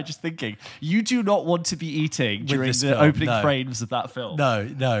you and I are just thinking, you do not want to be eating during the opening frames of that film. No,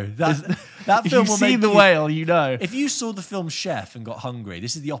 that film. If you've seen The Whale, you know. If you saw the film Chef and got hungry,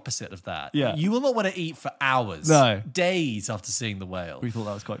 this is the opposite of that. Yeah. You will not want to eat for hours. No. Days after seeing The Whale. We thought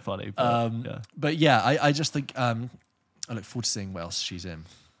that was quite funny. But I just think I look forward to seeing what else she's in.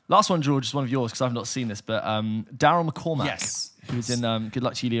 Last one, George, is one of yours because I've not seen this, but Daryl McCormack. Yes. Who was in Good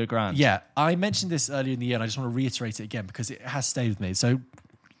Luck to You, Leo Grand. Yeah, I mentioned this earlier in the year, and I just want to reiterate it again because it has stayed with me. So,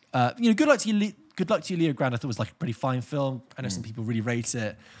 Good Luck to You, Leo Grand, I thought was like a pretty fine film. I know some people really rate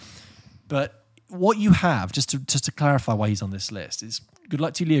it. But what you have, just to clarify why he's on this list, is Good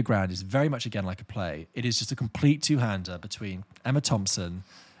Luck to You, Leo Grand is very much, again, like a play. It is just a complete two-hander between Emma Thompson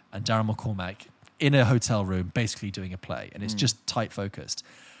and Daryl McCormack in a hotel room, basically doing a play. And it's just tight focused.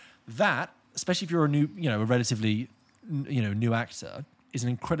 That, especially if you're a relatively new actor, is an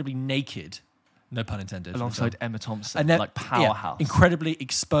incredibly naked, no pun intended, alongside Emma Thompson, like powerhouse. Yeah, incredibly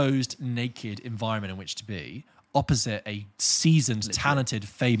exposed, naked environment in which to be, opposite a seasoned, talented,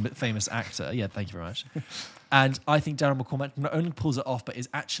 famous actor. Yeah, thank you very much. And I think Daryl McCormack not only pulls it off, but is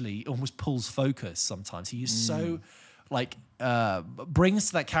actually almost pulls focus sometimes. He is so, brings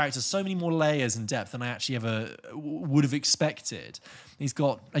to that character so many more layers and depth than I actually ever would have expected. He's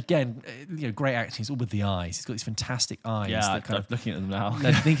got, again, great acting. He's all with the eyes. He's got these fantastic eyes. Yeah, that kind of looking at them now.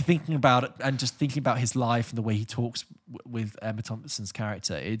 Thinking about it and just thinking about his life and the way he talks with Emma Thompson's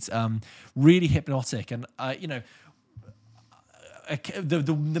character. It's really hypnotic. And,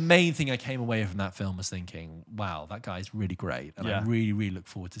 the main thing I came away from that film was thinking, wow, that guy's really great. And I really, really look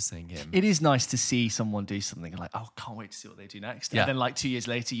forward to seeing him. It is nice to see someone do something like, oh, can't wait to see what they do next. Yeah. And then like 2 years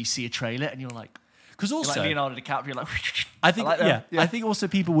later, you see a trailer and you're like, because also like Leonardo DiCaprio, like I think, I I think also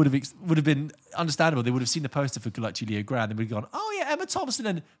people would have been understandable. They would have seen the poster for Good Luck to You, Leo Grand and would have gone, oh yeah, Emma Thompson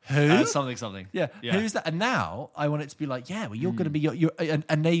and who? Something. Yeah, who's that? And now I want it to be like, yeah, well, you're going to be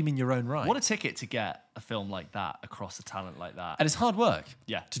a name in your own right. What a ticket to get a film like that across a talent like that. And it's hard work.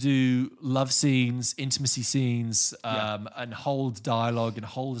 Yeah. To do love scenes, intimacy scenes, and hold dialogue and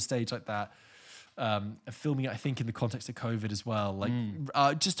hold a stage like that. Filming it, I think, in the context of COVID as well.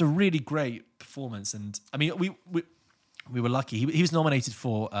 Just a really great performance. And I mean, we were lucky. He was nominated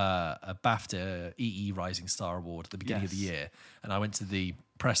for a BAFTA EE Rising Star Award at the beginning of the year. And I went to the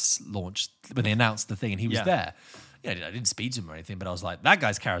press launch when they announced the thing and he was there. I didn't speak to him or anything, but I was like, that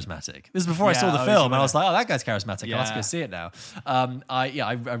guy's charismatic. This is before I saw the film, and I was like, oh, that guy's charismatic. I'll have to go see it now.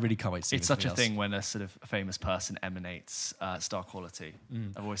 I really can't wait to see it. It's such a thing when a sort of famous person emanates star quality.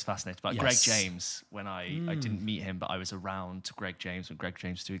 I'm always fascinated by Greg James. When I didn't meet him, but I was around Greg James when Greg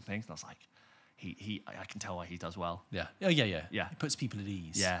James was doing things, and I was like, I can tell why he does well. Yeah. He puts people at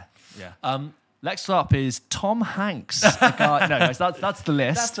ease. Yeah. Next up is Tom Hanks. No, guys, that's the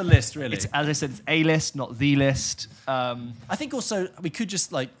list. That's the list, really. As I said, it's A list, not the list. I think also we could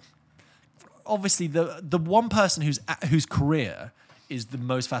just obviously the one person whose career is the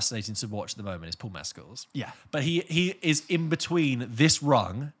most fascinating to watch at the moment is Paul Mescal's. Yeah. But he is in between this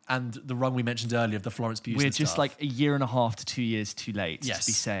rung and the rung we mentioned earlier of the Florence Pugh. We're just like a year and a half to 2 years too late to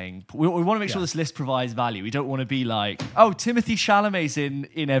be saying. We want to make sure this list provides value. We don't want to be like, oh, Timothy Chalamet's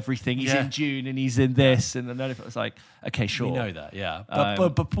in everything. He's in June and he's in this. And then if it was like, okay, sure. We know that, yeah.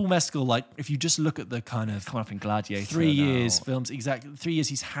 But Paul Mescal, if you just look at the kind of... Come up in Gladiator 3 years films, exactly. 3 years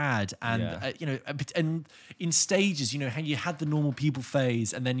he's had. And, and in stages, you had the normal people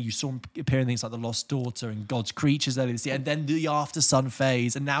phase and then you saw him appear in things like The Lost Daughter and God's Creatures earlier this year and then the After Sun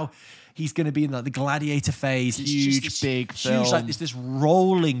phase and now he's going to be in the Gladiator phase. Huge, big film. Huge, this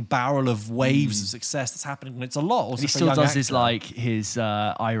rolling barrel of waves of success that's happening and it's a lot. Also and he still does his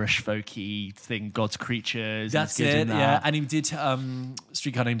Irish folky thing, God's Creatures. That's it, yeah. And he did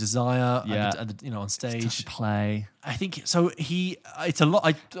Streetcar Named Desire and on stage. It's a play. I think so it's a lot.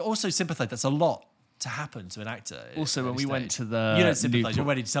 I also sympathise that's a lot to happen to an actor. Also, when we went to the... You don't sympathise, you're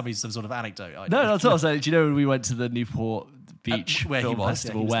ready to tell me some sort of anecdote. No, not at all. So, do you know when we went to the Newport Beach where Film he was,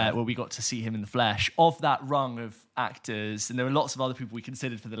 Festival where we got to see him in the flesh, of that rung of actors, and there were lots of other people we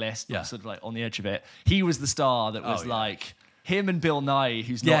considered for the list, but sort of on the edge of it. He was the star that was him and Bill Nye,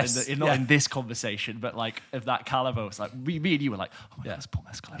 who's not in this conversation, but of that caliber. It's like me and you were like, oh my God, that's Paul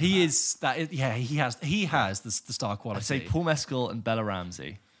Mescal. He is that. Yeah, he has the star quality. I'd say Paul Mescal and Bella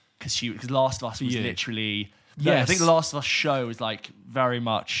Ramsey. Because Last of Us was literally... Yes. I think the Last of Us show was very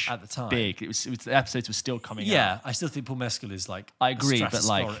much at the time big. It was the episodes were still coming out. Yeah, I still think Paul Mescal is I agree, but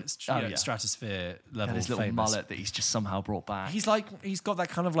stratosphere level. And his little famous. mullet that he's just somehow brought back. He's got that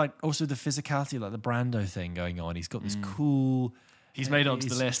kind of also the physicality, the Brando thing going on. He's got this cool. He's made it onto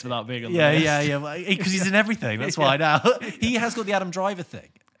the list without being on the list. Yeah. Because he's in everything. That's why now he has got the Adam Driver thing.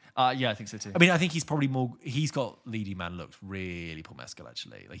 I think so too. I mean, I think he's probably more. He's got leading man looks really Paul Mescal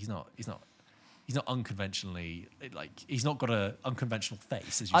actually. He's not unconventionally he's not got an unconventional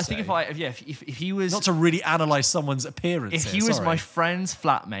face. As you say. Think if he was not to really analyze someone's appearance. If he was my friend's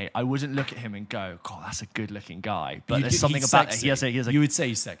flatmate, I wouldn't look at him and go, "God, that's a good-looking guy." But there's something about it. You would say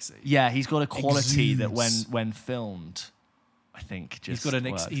he's sexy. Yeah, he's got a quality that when filmed. I think just he's got a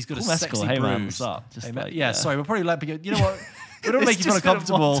Cool sexy Mescal, hey man, bruise. what's up? Just Hey, like, yeah, sorry, we'll probably you know what? We don't make you feel just been a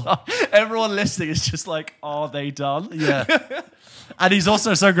uncomfortable. montage. Everyone listening is just like, are they done? Yeah. And he's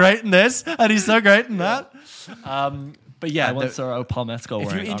also so great in this, and he's so great in that. But yeah, I once saw Paul Mescal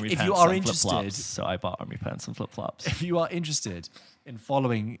wearing army pants and flip-flops, so I bought army pants and flip-flops. if you are interested in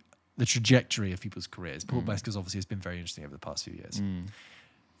following the trajectory of people's careers, Paul Mescal obviously has been very interesting over the past few years.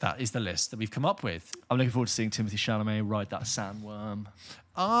 That is the list that we've come up with. I'm looking forward to seeing Timothée Chalamet ride that sandworm.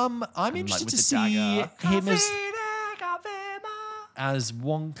 I'm interested to see him as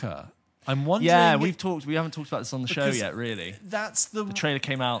Wonka. I'm wondering. Yeah, we haven't talked about this on the show yet, really. That's the trailer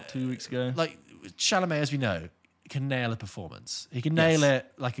came out 2 weeks ago. Like Chalamet, as we know, can nail a performance. He can nail it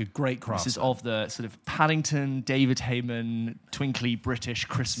like a great craftsman. This is of the sort of Paddington, David Heyman, twinkly British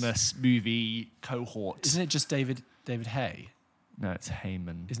Christmas movie cohort. Isn't it just David Hay? No, it's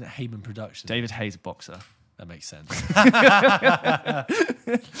Heyman. Isn't it Heyman Productions? David Hay's a boxer. That makes sense. I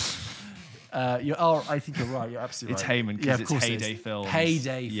think you're right. You're absolutely It's right. Heyman because it's Heyday Films.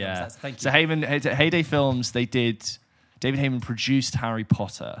 Heyday Films. Yeah. Thank you. So Heyday Films, David Heyman produced Harry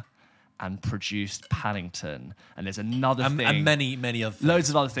Potter and produced Paddington. And there's another thing. And many other things. Loads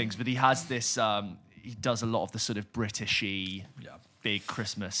of other things. But he has this, he does a lot of the sort of Britishy big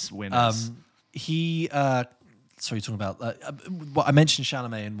Christmas winners. Sorry, you're talking about... well, I mentioned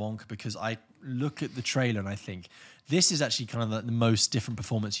Chalamet and Wonka because I look at the trailer and I think this is actually kind of the most different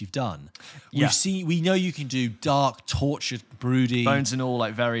performance you've done. We know you can do dark, tortured, broody... Bones and all,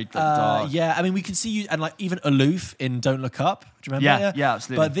 like very dark. Yeah, I mean, we can see you... And like even aloof in Don't Look Up. Do you remember that? Yeah,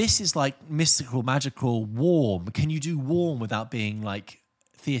 absolutely. But this is like mystical, magical, warm. Can you do warm without being like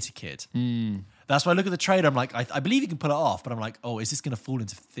theatre kid? That's why I look at the trailer, I'm like, I believe you can pull it off, but I'm like, oh, is this going to fall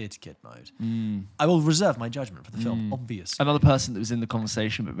into theatre kid mode? I will reserve my judgment for the film, obviously. Another person that was in the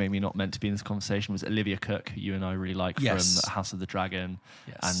conversation, but maybe not meant to be in this conversation, was Olivia Cook, who you and I really like from House of the Dragon.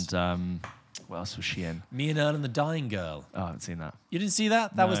 Yes. And what else was she in? Me and Earl and the Dying Girl. Oh, I haven't seen that. You didn't see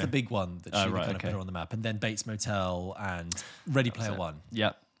that? That No. was the big one that she kind of put her on the map. And then Bates Motel and Ready Player One.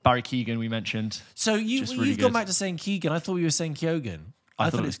 Yeah. Barry Keoghan, we mentioned. So you've really gone good. back to saying Keegan. I thought we were saying Keoghan. I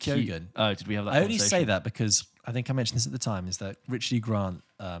thought it was Keoghan. Oh, did we have that I only conversation? say that because I think I mentioned this at the time, is that Richard E. Grant,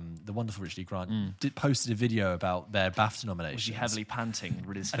 the wonderful Richard E. Grant, posted a video about their BAFTA nominations. Was he heavily panting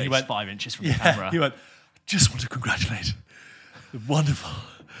with his And he face went- 5 inches from the camera? He went, just want to congratulate the wonderful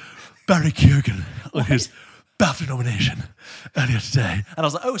Barry Keoghan on his BAFTA nomination earlier today. And I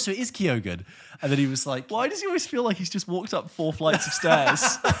was like, oh, so it is Keoghan. And then he was like... Why does he always feel like he's just walked up 4 flights of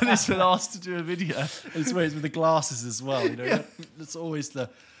stairs and has been asked to do a video? It's always with the glasses as well. You know, It's always the...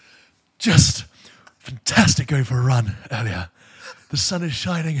 Just fantastic going for a run earlier. The sun is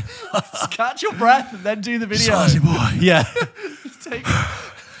shining. Just catch your breath and then do the video. Saucy boy. Yeah. Take-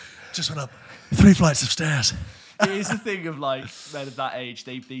 Just went up 3 flights of stairs. It is the thing of like men of that age,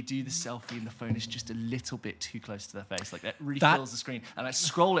 they do the selfie and the phone is just a little bit too close to their face. Like that really fills the screen. And I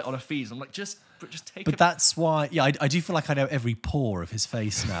scroll it on a feed. I'm like, just take But it. that's why, I do feel like I know every pore of his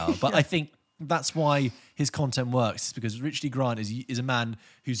face now. But I think that's why his content works, is because Richard E. Grant is a man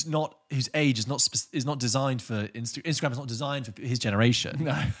whose age is not designed for Instagram is not designed for his generation.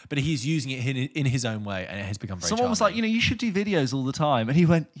 No. But he's using it in his own way, and it has become very. Someone was like, charming. you should do videos all the time, and he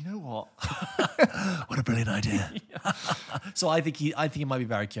went, you know what? What a brilliant idea! So I think it might be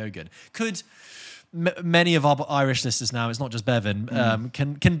Barry Keoghan. Could many of our Irish listeners now? It's not just Bevan.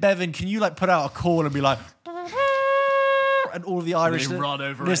 Can Bevan? Can you like put out a call and be like? And all of the Irish run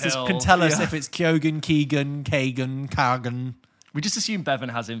over a listeners hill. can tell us if it's Keoghan, Keegan, Kagan, Cargan, We just assume Bevan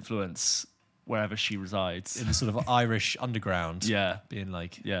has influence wherever she resides. in the sort of Irish underground. Yeah. Being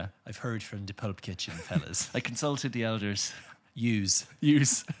like, Yeah. I've heard from the Pulp kitchen, fellas. I consulted the elders. Use.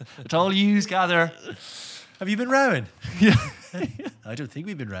 Let all yous gather. Have you been rowing? Yeah. I don't think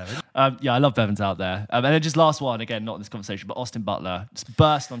we've been rowing. Yeah, I love Bevan's out there. And then just last one, again, not in this conversation, but Austin Butler just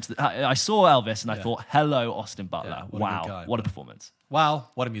burst onto the... I saw Elvis and I thought, hello, Austin Butler. Yeah, what a good wow, guy. what a performance. Wow,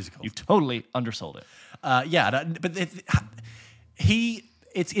 what a musical. You've totally undersold it.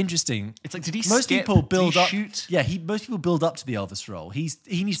 It's interesting. It's like, did he most skip? people build Did he up. shoot? Yeah, most people build up to the Elvis role. He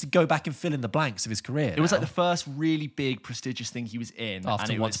needs to go back and fill in the blanks of his career. It was now. like the first really big, prestigious thing he was in.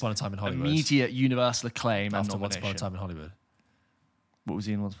 After and it Once was Upon a Time in Hollywood. Immediate universal acclaim after and Once Upon a nomination. Time in Hollywood. What was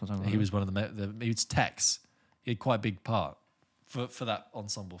he in Once Upon a Time in He Hollywood? was one of he was Tex. He had quite a big part for that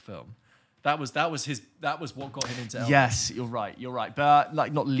ensemble film. That was what got him into Elvis. Yes, you're right. But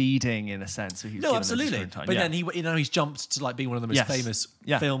like not leading in a sense. So he was No, given a absolutely. different time. But Yeah. then he's jumped to like being one of the most Yes. famous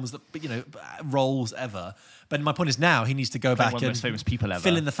Yeah. films that roles ever. But my point is now he needs to go back one of the and most famous people ever.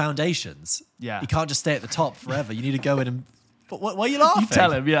 fill in the foundations. Yeah. You can't just stay at the top forever. You need to go in and. But why are you laughing? You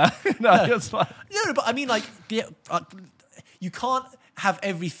tell him, yeah. No, that's fine. No, but I mean, like, yeah, you can't have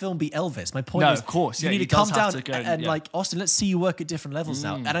every film be Elvis. My point No, is, of course, you yeah, need he to calm does have down to go, and yeah. like, Austin, let's see you work at different levels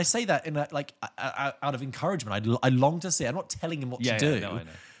now. And I say that in out of encouragement. I long to see. I'm not telling him what to do. No, I know.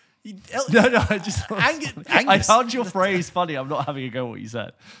 No, I just I Angus. found your phrase funny. I'm not having a go at what you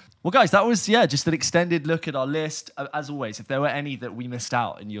said. Well, guys, that was just an extended look at our list. As always, if there were any that we missed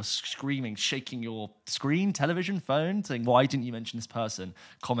out and you're screaming, shaking your screen, television, phone, saying, why didn't you mention this person?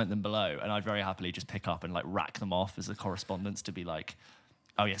 Comment them below. And I'd very happily just pick up and like rack them off as a correspondence to be like,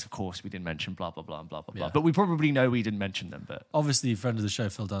 oh yes, of course, we didn't mention blah, blah, blah, and blah, blah, blah. But we probably know we didn't mention them. But Obviously, friend of the show,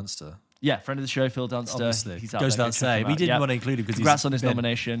 Phil Dunster. yeah, friend of the show, Phil Dunster. Obviously. He's out Goes there without saying. We didn't want to include him because Congrats on his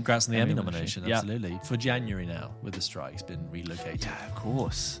nomination. Congrats on the Emmy nomination, Yeah. absolutely. For January now, with the strike, it's been relocated. Yeah, of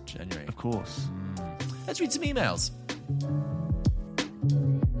course. January. Of course. Let's read some emails.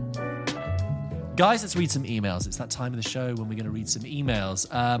 Guys, let's read some emails. It's that time of the show when we're going to read some emails.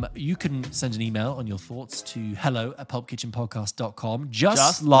 You can send an email on your thoughts to hello@pulpkitchenpodcast.com,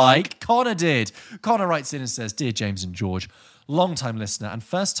 just like Connor did. Connor writes in and says, Dear James and George, long-time listener and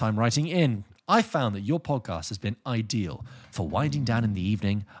first time writing in. I found that your podcast has been ideal for winding down in the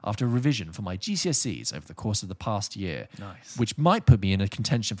evening after a revision for my GCSEs over the course of the past year. Nice. Which might put me in a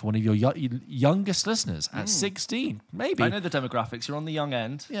contention for one of your youngest listeners at 16, maybe. I know the demographics. You're on the young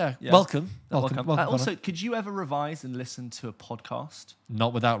end. Yeah. Welcome. Welcome. Connor. Also, could you ever revise and listen to a podcast?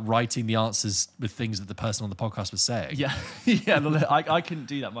 Not without writing the answers with things that the person on the podcast was saying. Yeah. Yeah. No, I couldn't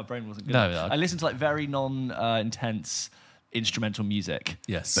do that. My brain wasn't good. No, I listened to like very non-intense instrumental music.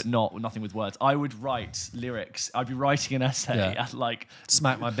 Yes. But nothing with words. I would write lyrics. I'd be writing an essay and like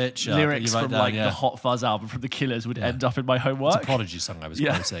Smack My Bitch up, lyrics you write from down, like the Hot Fuzz album from the Killers would end up in my homework. It's a Prodigy song, I was Yeah.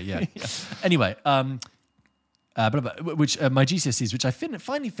 going to say, yeah. Anyway, which my GCSEs, which I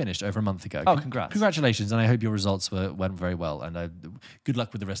finally finished over a month ago. Oh, congrats. Congratulations, and I hope your results went very well, and good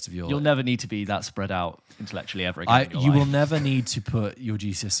luck with the rest of your... You'll never need to be that spread out intellectually ever again in your You life. will never need to put your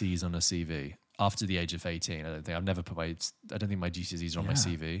GCSEs on a CV after the age of 18. I don't think my GCSEs are on my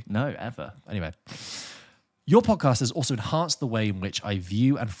CV. No, ever. Anyway, your podcast has also enhanced the way in which I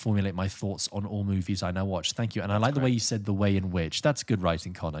view and formulate my thoughts on all movies I now watch. Thank you. And I like the way you said the way in which. That's good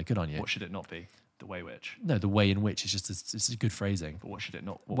writing, Connor. Good on you. What should it not be? The way which? No, the way in which is just it's a good phrasing. But what should it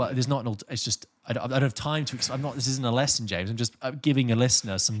not? Well, there's not it's just I don't have time to. This isn't a lesson, James. I'm just giving a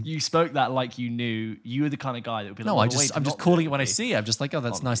listener some. You spoke that like you knew. You were the kind of guy that would be like, No, well, I'm just calling it when I see it. I'm just like, oh,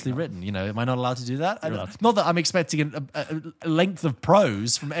 that's nicely written. You know, am I not allowed to do that? Not that I'm expecting a length of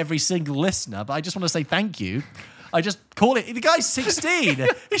prose from every single listener, but I just want to say thank you. I just call it. The guy's 16.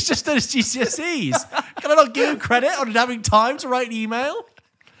 He's just done his GCSEs. Can I not give him credit on having time to write an email?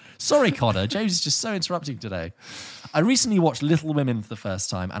 Sorry, Connor. James is just so interrupting today. I recently watched Little Women for the first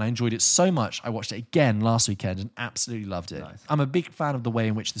time, and I enjoyed it so much. I watched it again last weekend and absolutely loved it. Nice. I'm a big fan of the way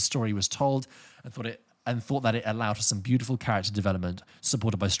in which the story was told, and thought that it allowed for some beautiful character development,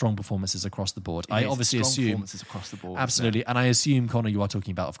 supported by strong performances across the board. I obviously assume performances across the board. Absolutely, and I assume, Connor, you are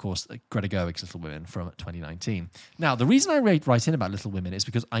talking about, of course, Greta Gerwig's Little Women from 2019. Now, the reason I write in about Little Women is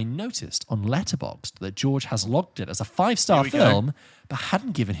because I noticed on Letterboxd that George has logged it as a 5-star film, but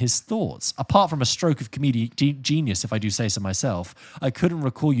hadn't given his thoughts. Apart from a stroke of comedic genius, if I do say so myself, I couldn't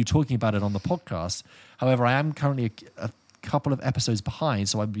recall you talking about it on the podcast. However, I am currently a couple of episodes behind,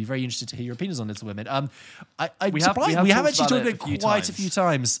 so I'd be very interested to hear your opinions on Little Women. We have actually talked about it quite a few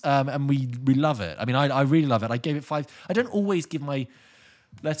times, and we love it. I mean, I really love it. I gave it 5. I don't always give my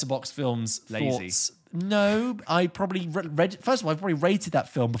Letterboxd films Lazy. thoughts. No, I probably first of all, I probably rated that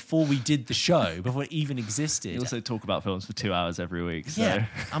film before we did the show, before it even existed. You also talk about films for 2 hours every week. So Yeah,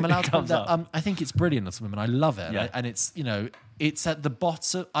 I'm allowed to put comes that. up. I think it's brilliant, Little Women. I love it, Yeah. and it's it's at the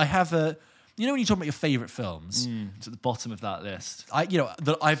bottom. I have a. You know when you talk about your favourite films, It's at the bottom of that list. I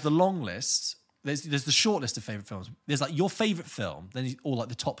have the long list. There's the short list of favourite films. There's like your favourite film, then or like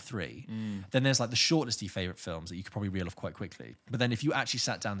the top 3. Then there's like the short list of your favourite films that you could probably reel off quite quickly. But then if you actually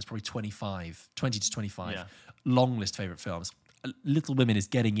sat down, there's probably 20 to 25 long list favourite films. Little Women is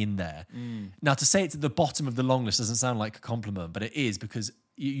getting in there. Now, to say it's at the bottom of the long list doesn't sound like a compliment, but it is, because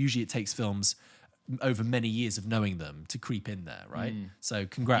usually it takes films over many years of knowing them to creep in there, right? So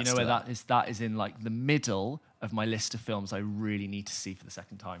congrats. You know to where that is? That is in like the middle of my list of films I really need to see for the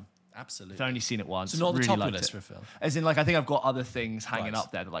second time. Absolutely. I've only seen it once. So not really the top of liked the list it. for a film. As in, like, I think I've got other things hanging Right.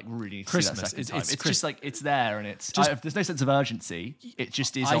 up there that like really need to Christmas. see that second time. It's It's just like it's there, and it's Just- there's no sense of urgency. It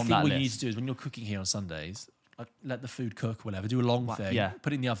just is I on think that what list. you need to do is when you're cooking here on Sundays, let the food cook, whatever. Do a long thing. yeah.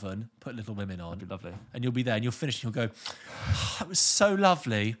 Put it in the oven. Put Little Women on. That'd be lovely. And you'll be there, and you'll finish, and you'll go, "Oh, that was so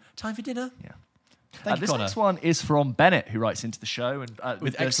lovely. Time for dinner." Yeah. Thank you, This Connor. next one is from Bennett, who writes into the show and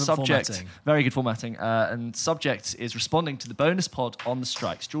With the excellent subject, formatting. very good formatting, and subject is responding to the bonus pod on the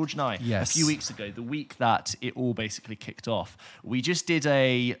strikes. George and I, Yes. a few weeks ago, the week that it all basically kicked off, we just did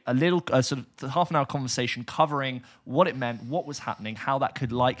a little sort of half an hour conversation covering what it meant, what was happening, how that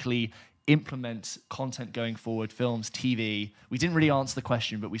could likely implement content going forward, films, TV. We didn't really answer the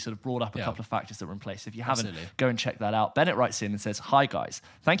question, but we sort of brought up a couple of factors that were in place. If you haven't, Absolutely. go and check that out. Bennett writes in and says, "Hi guys,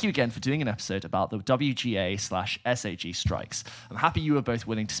 thank you again for doing an episode about the WGA/SAG strikes. I'm happy you were both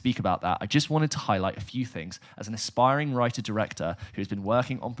willing to speak about that. I just wanted to highlight a few things as an aspiring writer-director who's been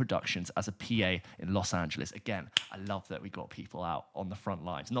working on productions as a PA in Los Angeles." Again, I love that we got people out on the front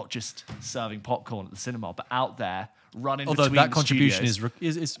lines, not just serving popcorn at the cinema, but out there running Although between that the contribution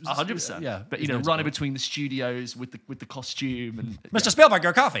studios. is 100%. yeah. But, you know, running between the studios with the costume and... Mr. Spielberg,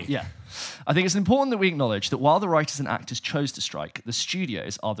 your coffee. Yeah. I think it's important that we acknowledge that while the writers and actors chose to strike, the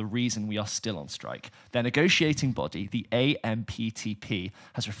studios are the reason we are still on strike. Their negotiating body, the AMPTP,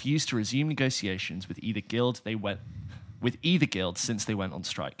 has refused to resume negotiations with either guild since they went on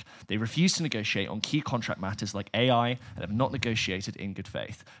strike. They refused to negotiate on key contract matters like AI and have not negotiated in good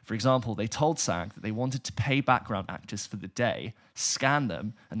faith. For example, they told SAG that they wanted to pay background actors for the day, scan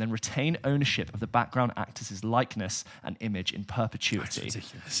them, and then retain ownership of the background actors' likeness and image in perpetuity. That's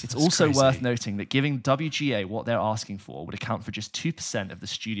ridiculous. It's That's also crazy. worth noting that giving WGA what they're asking for would account for just 2% of the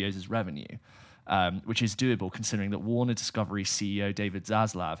studio's revenue. Which is doable considering that Warner Discovery CEO David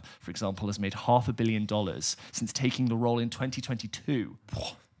Zaslav, for example, has made $500 million since taking the role in 2022.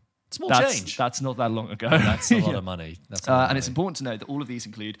 Small That's, change. that's not that long ago. That's a lot of money. That's a lot of And it's money. important to note that all of these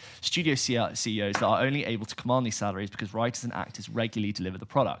include studio CEOs that are only able to command these salaries because writers and actors regularly deliver the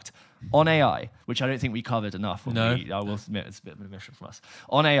product. On AI, which I don't think we covered enough. No. I will admit it's a bit of an omission from us.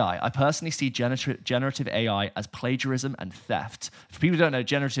 On AI, I personally see generative AI as plagiarism and theft. For people who don't know,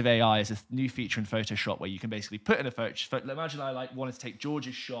 generative AI is a new feature in Photoshop where you can basically put in a photo. Imagine I wanted to take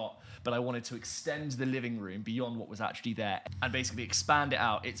George's shot, but I wanted to extend the living room beyond what was actually there and basically expand it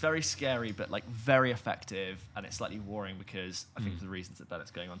out. It's very scary, but very effective, and it's slightly worrying because I think for the reasons that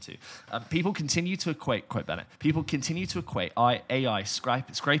Bennett's going on to. People continue to equate, quote Bennett, people continue to equate AI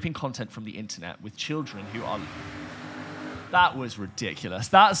scraping content from the internet with children who are... That was ridiculous.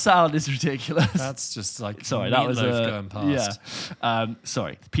 That sound is ridiculous. That's just like Sorry, that was going past. Yeah.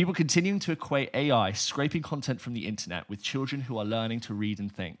 Sorry. People continuing to equate AI scraping content from the internet with children who are learning to read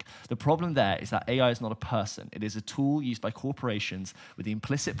and think. The problem there is that AI is not a person. It is a tool used by corporations with the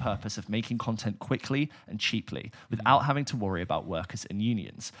implicit purpose of making content quickly and cheaply without having to worry about workers and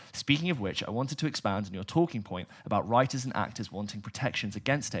unions. Speaking of which, I wanted to expand on your talking point about writers and actors wanting protections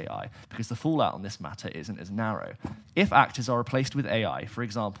against AI because the fallout on this matter isn't as narrow. If actors are replaced with AI, for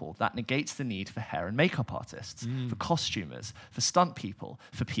example, that negates the need for hair and makeup artists, for costumers, for stunt people,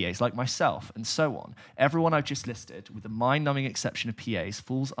 for PAs like myself, and so on. Everyone I've just listed, with the mind-numbing exception of PAs,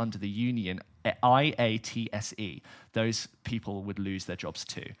 falls under the union IATSE. Those people would lose their jobs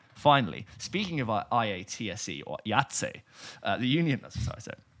too. Finally, speaking of IATSE, or IATSE, the union, that's what I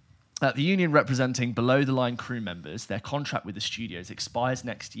said. The union representing below-the-line crew members, their contract with the studios expires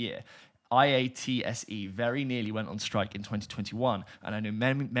next year. IATSE very nearly went on strike in 2021, and I know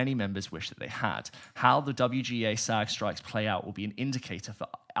many members wish that they had. How the WGA SAG strikes play out will be an indicator for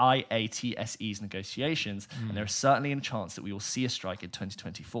IATSE's negotiations, and there is certainly a chance that we will see a strike in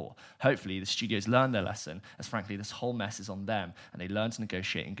 2024. Hopefully, the studios learn their lesson, as frankly, this whole mess is on them, and they learn to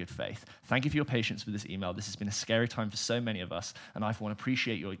negotiate in good faith. Thank you for your patience with this email. This has been a scary time for so many of us, and I, for one,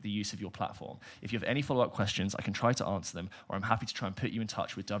 appreciate the use of your platform. If you have any follow-up questions, I can try to answer them, or I'm happy to try and put you in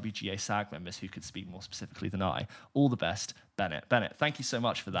touch with WGA SAG members who could speak more specifically than I. All the best, Bennett. Bennett, thank you so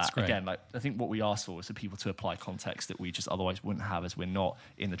much for that. Again, I think what we asked for was for people to apply context that we just otherwise wouldn't have, as we're not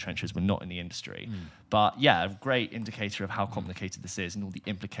in the trenches, we're not in the industry. But yeah, a great indicator of how complicated this is and all the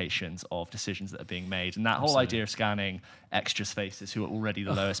implications of decisions that are being made. And that whole idea of scanning extras' faces who are already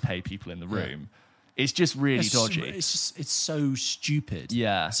the lowest paid people in the room is just really dodgy. It's so stupid.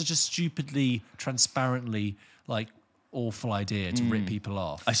 Yeah. Such a stupidly, transparently, awful idea to rip people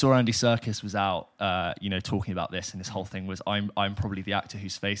off. I saw Andy Serkis was out, talking about this, and his whole thing was, I'm probably the actor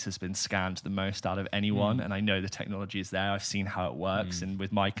whose face has been scanned the most out of anyone, and I know the technology is there. I've seen how it works, and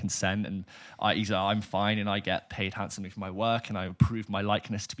with my consent, and I'm fine, and I get paid handsomely for my work, and I approve my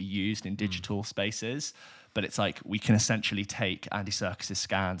likeness to be used in digital spaces. But it's like we can essentially take Andy Serkis's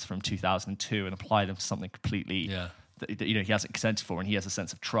scans from 2002 and apply them to something completely. That he hasn't consented for, and he has a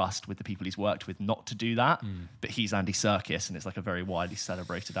sense of trust with the people he's worked with not to do that. But he's Andy Serkis, and it's like a very widely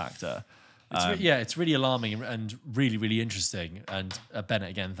celebrated actor. It's really alarming and really, really interesting. And Bennett,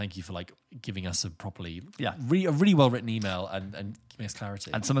 again, thank you for like giving us a really well written email and giving us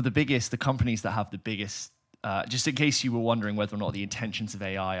clarity. And some of the companies that have the biggest, just in case you were wondering whether or not the intentions of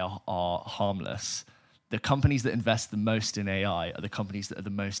AI are harmless, the companies that invest the most in AI are the companies that are the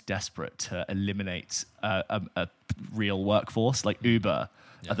most desperate to eliminate a real workforce. Like Uber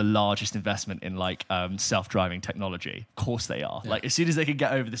are the largest investment in like self-driving technology. Of course they are. Like as soon as they can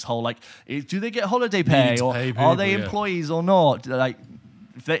get over this whole like, do they get holiday pay or are they employees or not? Like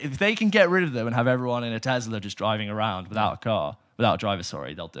if they can get rid of them and have everyone in a Tesla just driving around without a driver,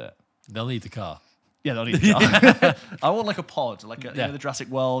 they'll do it. They'll need the car. Yeah, they'll need the car. I want like a pod, like you know, the Jurassic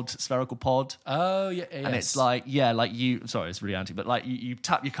World spherical pod. Oh yeah, and it's like you. Sorry, it's really anti, but like you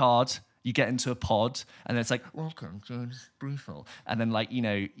tap your card, you get into a pod, and then it's like welcome to Brufel, and then like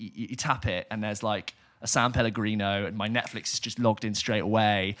you tap it, and there's like a San Pellegrino, and my Netflix is just logged in straight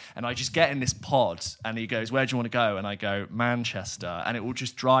away, and I just get in this pod, and he goes, "Where do you want to go?" And I go, "Manchester," and it will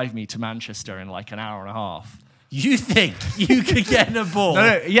just drive me to Manchester in like an hour and a half. You think you could get in a ball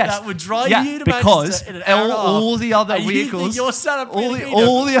that would drive you to Manchester in an hour and a half, all the other and vehicles, you think your San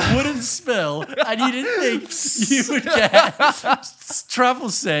Pellegrino wouldn't spill, and you didn't think you would get travel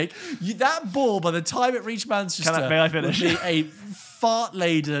sick. That ball, by the time it reached Manchester, may I finish? would be a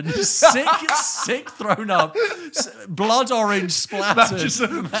fart-laden, sick thrown up, blood orange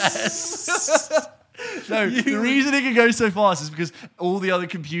splattered mess. No, the reason it can go so fast is because all the other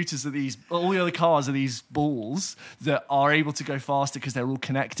cars are these balls that are able to go faster because they're all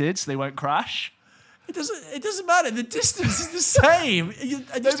connected, so they won't crash. It doesn't matter. The distance is the same.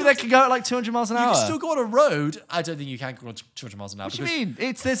 Maybe they can go at like 200 miles an hour. You can still go on a road. I don't think you can go on 200 miles an hour. What do you mean?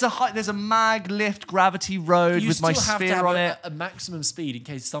 There's a mag lift gravity road with my sphere on it. A maximum speed in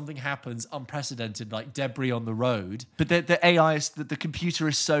case something happens unprecedented, like debris on the road. But the AI the computer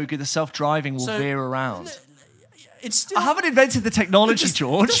is so good. The self-driving will veer around. I haven't invented the technology,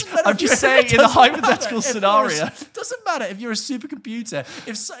 George. I'm just saying in a hypothetical scenario. It doesn't matter if you're a supercomputer.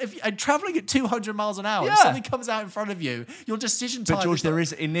 If you're traveling at 200 miles an hour, if something comes out in front of you, your decision time. But George, there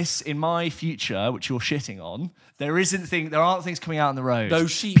is in my future, which you're shitting on, there aren't things coming out on the road. No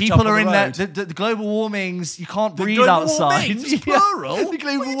sheep. People are in there. The global warmings. You can't breathe outside. Plural. The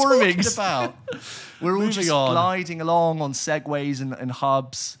global warmings. About? We're all just gliding along on segways and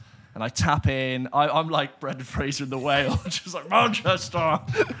hubs. And I tap in. I'm like Brendan Fraser in The Whale, just like Manchester.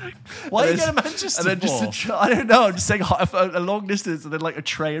 Why are you going to Manchester and then for? I don't know. I'm just saying a long distance, and then like a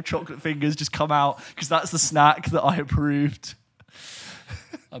tray of chocolate fingers just come out because that's the snack that I approved.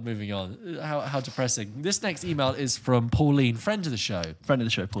 I'm moving on. How depressing. This next email is from Pauline, friend of the show. Friend of the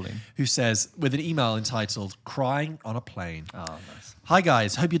show, Pauline. Who says, with an email entitled "Crying on a Plane." Oh, nice. Hi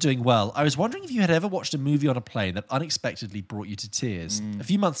guys, hope you're doing well. I was wondering if you had ever watched a movie on a plane that unexpectedly brought you to tears. A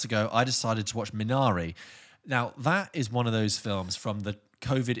few months ago, I decided to watch Minari. Now, that is one of those films from the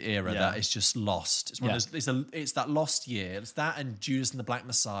COVID era that is just lost. It's one of those, it's that lost year. It's that and Judas and the Black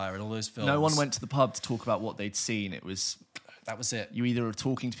Messiah and all those films. No one went to the pub to talk about what they'd seen. That was it. You either were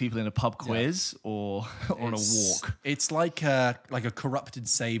talking to people in a pub quiz or on a walk. It's like a corrupted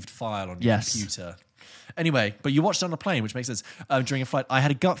saved file on your computer. Anyway, but you watched it on a plane, which makes sense. During a flight, I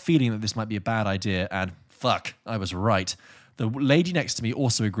had a gut feeling that this might be a bad idea, and fuck, I was right. The lady next to me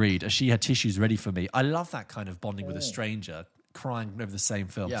also agreed, as she had tissues ready for me. I love that kind of bonding with a stranger, crying over the same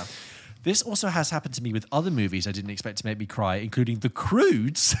film. Yeah. This also has happened to me with other movies I didn't expect to make me cry, including The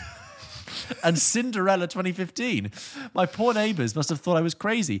Croods and Cinderella 2015. My poor neighbours must have thought I was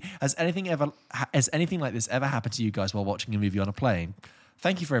crazy. Has anything like this ever happened to you guys while watching a movie on a plane?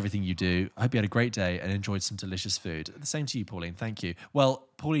 Thank you for everything you do. I hope you had a great day and enjoyed some delicious food. The same to you, Pauline. Thank you. Well,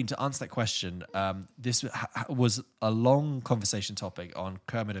 Pauline, to answer that question, this was a long conversation topic on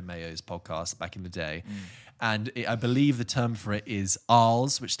Kermit and Mayo's podcast back in the day. And I believe the term for it is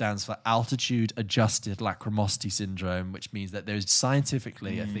ALS, which stands for Altitude Adjusted Lachrymosity Syndrome, which means that there's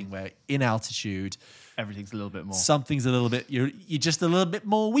scientifically a thing where in altitude, everything's a little bit more. Something's a little bit, you're just a little bit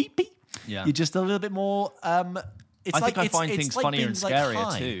more weepy. Yeah. You're just a little bit more... I find things funnier and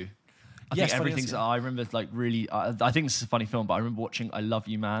scarier too. I think everything's. I remember like really. I think this is a funny film, but I remember watching "I Love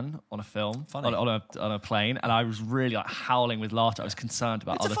You, Man" on a film on a plane, and I was really like howling with laughter. I was concerned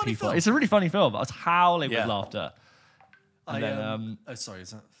about other people. Film. It's a really funny film. But I was howling with laughter. And sorry.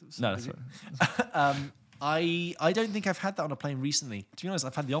 Is that, no, that's right. I don't think I've had that on a plane recently. To be honest,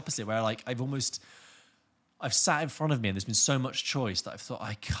 I've had the opposite, where like I've sat in front of me and there's been so much choice that I've thought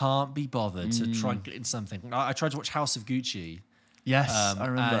I can't be bothered to try and get in something. I tried to watch House of Gucci. Yes, I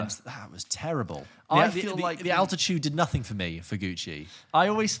remember. And that was terrible. I feel like the altitude did nothing for me for Gucci. I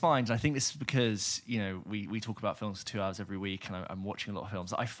always find, I think this is because, we talk about films for 2 hours every week and I'm watching a lot of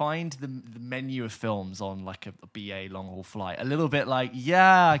films. I find the menu of films on like a BA long haul flight a little bit like,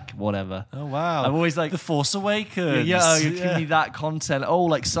 whatever. Oh, wow. I'm always like, The Force Awakens. you're giving me that content. Oh,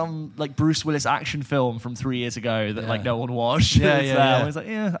 like some like Bruce Willis action film from 3 years ago that like no one watched. I was like,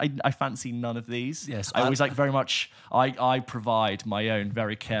 I fancy none of these. Yes, I always like very much, I provide my own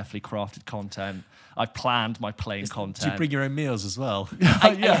very carefully crafted content. I've planned my plane content. Do you bring your own meals as well? I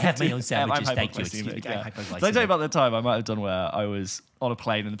have my own sandwiches. Thank you. Excuse me. Did I tell you about the time I might have done where I was on a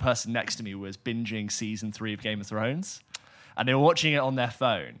plane and the person next to me was binging season 3 of Game of Thrones, and they were watching it on their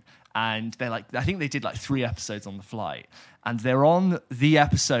phone, and they're like, I think they did like 3 episodes on the flight, and they're on the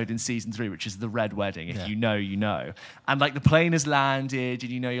episode in season 3, which is the Red Wedding. If you know, you know. And like the plane has landed,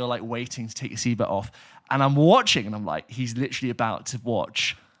 and you're like waiting to take your seatbelt off, and I'm watching, and I'm like, he's literally about to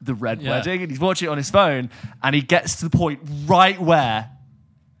watch the Red Wedding, and he's watching it on his phone, and he gets to the point right where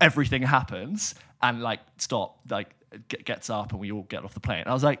everything happens, and like gets up, and we all get off the plane. And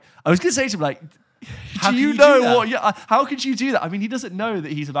I was gonna say to him like, do you know what? Yeah, how could you do that? I mean, he doesn't know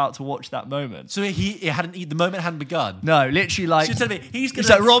that he's about to watch that moment. So the moment hadn't begun. No, literally, like So you're telling me he's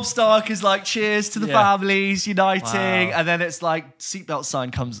like Rob Stark is like, cheers to the families uniting, and then it's like seatbelt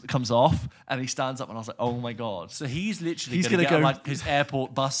sign comes off, and he stands up, and I was like, oh my god. So he's literally going to go like his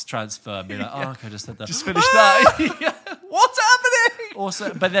airport bus transfer and be like, oh, okay, just said that. Just finish that. What's happening?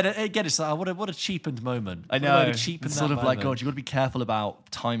 Also, but then again, it's like, what a cheapened moment. I know. It's sort of like, God, you've got to be careful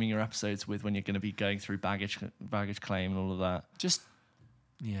about timing your episodes with when you're going to be going through baggage claim and all of that.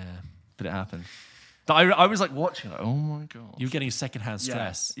 But it happened. But I was like watching, like, oh my god. You're getting secondhand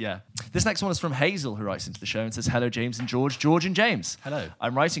stress. Yeah. This next one is from Hazel, who writes into the show and says, hello, James and George. George and James. Hello.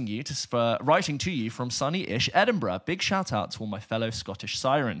 I'm writing to you from sunny-ish Edinburgh. Big shout out to all my fellow Scottish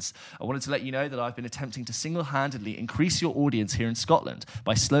sirens. I wanted to let you know that I've been attempting to single-handedly increase your audience here in Scotland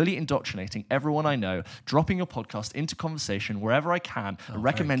by slowly indoctrinating everyone I know, dropping your podcast into conversation wherever I can, and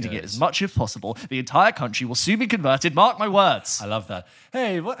recommending it as much as possible. The entire country will soon be converted. Mark my words. I love that.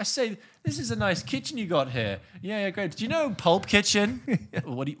 Hey, what I say... This is a nice kitchen you got here. Yeah, great. Do you know Pulp Kitchen?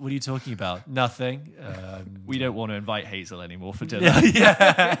 What are you talking about? Nothing. We don't want to invite Hazel anymore for dinner.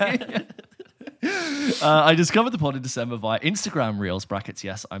 I discovered the pod in December via Instagram Reels,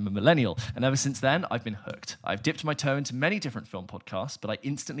 yes, I'm a millennial. And ever since then, I've been hooked. I've dipped my toe into many different film podcasts, but I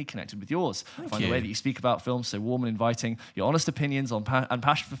instantly connected with yours. I find the way that you speak about films so warm and inviting. Your honest opinions on and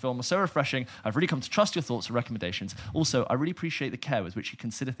passion for film are so refreshing. I've really come to trust your thoughts and recommendations. Also, I really appreciate the care with which you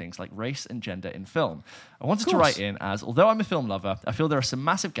consider things like race and gender in film. I wanted to write in as, although I'm a film lover, I feel there are some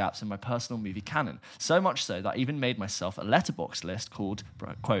massive gaps in my personal movie canon. So much so that I even made myself a letterbox list called,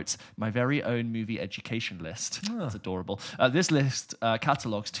 quotes, my very own movie education list. That's adorable. This list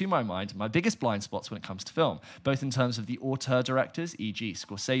catalogues, to my mind, my biggest blind spots when it comes to film, both in terms of the auteur directors, e.g.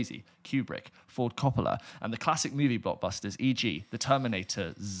 Scorsese, Kubrick, Ford Coppola, and the classic movie blockbusters, e.g. The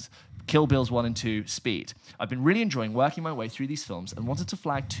Terminator, Kill Bills 1 and 2, Speed. I've been really enjoying working my way through these films and wanted to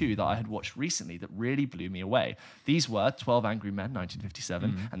flag 2 that I had watched recently that really blew me away. These were 12 Angry Men,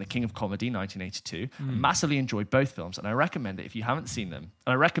 1957, and The King of Comedy, 1982. I massively enjoyed both films, and I recommend it if you haven't seen them.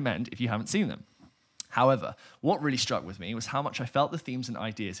 However, what really struck with me was how much I felt the themes and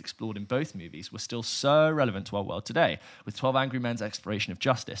ideas explored in both movies were still so relevant to our world today, with 12 Angry Men's exploration of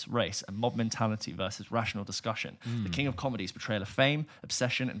justice, race, and mob mentality versus rational discussion. The King of Comedy's portrayal of fame,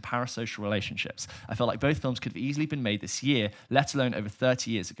 obsession, and parasocial relationships. I felt like both films could have easily been made this year, let alone over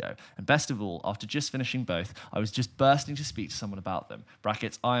 30 years ago. And best of all, after just finishing both, I was just bursting to speak to someone about them.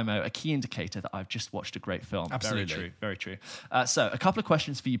 Brackets, IMO, a key indicator that I've just watched a great film. Absolutely. Very true. So, a couple of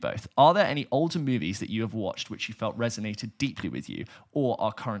questions for you both. Are there any older movies that you have watched which you felt resonated deeply with you or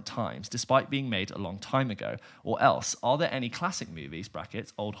our current times, despite being made a long time ago? Or else, are there any classic movies,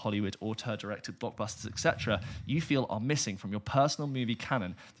 brackets, old Hollywood, auteur-directed blockbusters, etc., you feel are missing from your personal movie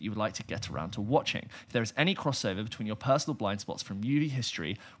canon that you would like to get around to watching? If there is any crossover between your personal blind spots from movie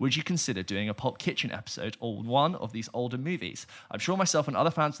history, would you consider doing a Pulp Kitchen episode or one of these older movies? I'm sure myself and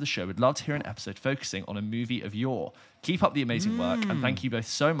other fans of the show would love to hear an episode focusing on a movie of yore. Keep up the amazing work, and thank you both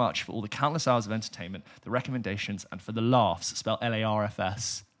so much for all the countless hours of entertainment, the recommendations, and for the laughs. Spell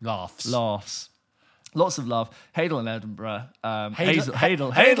LARFS. Laughs. Lots of love. Hazel in Edinburgh. Hazel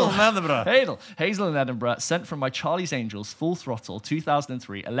in Edinburgh. Hazel in Edinburgh. Sent from my Charlie's Angels full throttle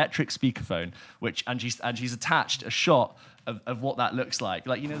 2003 electric speakerphone, and she's attached a shot of what that looks like.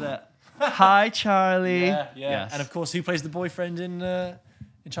 Like, you know that. Hi, Charlie. Yeah. Yes. And of course, who plays the boyfriend in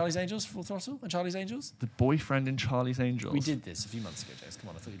in Charlie's Angels, Full Throttle and Charlie's Angels? The boyfriend in Charlie's Angels. We did this a few months ago, James. Come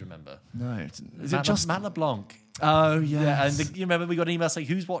on, I thought you'd remember. No. Is Matt it just Matt LeBlanc? Oh, yeah. And you remember we got an email saying,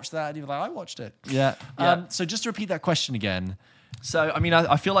 who's watched that? And you were like, I watched it. Yeah. So just to repeat that question again. So, I mean,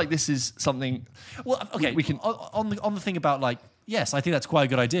 I feel like this is something... Well, okay, we can... On the thing about, like, yes, I think that's quite a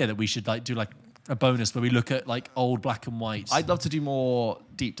good idea that we should, like, do, like, a bonus where we look at, like, old black and white. I'd love to do more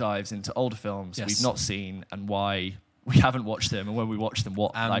deep dives into older films we've not seen and why we haven't watched them, and when we watch them, why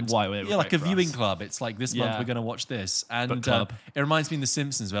were they like a great for viewing us. club. It's like this month we're going to watch this. And club. It reminds me of The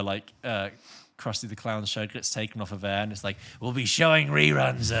Simpsons where, like... Krusty the Clown show gets taken off of air and it's like, we'll be showing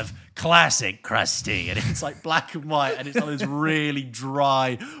reruns of classic Krusty. And it's like black and white and it's all those really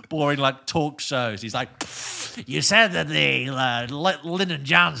dry, boring like talk shows. He's like, you said that the Lyndon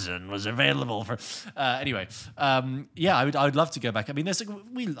Johnson was available for... Anyway, I would love to go back. I mean,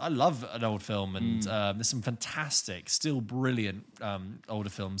 I love an old film and there's some fantastic, still brilliant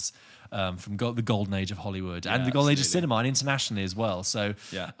older films from the golden age of Hollywood and the golden age of cinema and internationally as well. So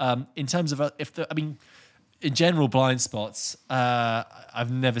in terms of in general, blind spots,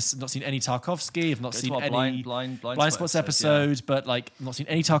 I've not seen any Tarkovsky. I've not seen any blind spots episode, but like I've not seen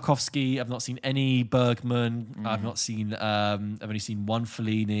any Tarkovsky. I've not seen any Bergman. I've not seen. I've only seen one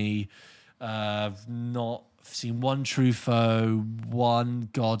Fellini. I've not seen one Truffaut, one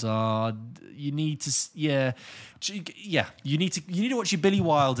Goddard. You need to, You need to watch your Billy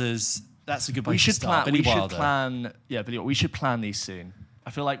Wilders. That's a good place to start. We should plan these soon.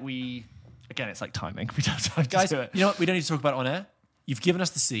 I feel like again, it's like timing. We don't have time Guys, to do it. You know what? We don't need to talk about it on air. You've given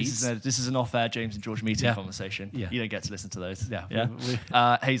us the seeds. This is an off-air James and George meeting conversation. Yeah. You don't get to listen to those.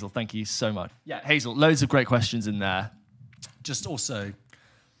 Yeah. Hazel, thank you so much. Yeah, Hazel, loads of great questions in there. Just also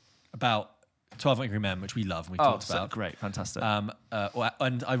about 12 Angry Men, which we love and we talked about. Great, fantastic. And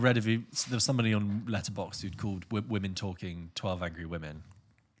I read there was somebody on Letterboxd who'd called women talking 12 Angry Women.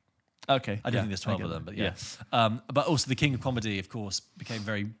 Okay. I don't think there's 12 of them, but yeah. But also the King of Comedy, of course, became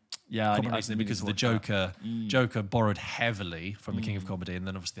very complicated because of the Joker. Joker borrowed heavily from the King of Comedy, and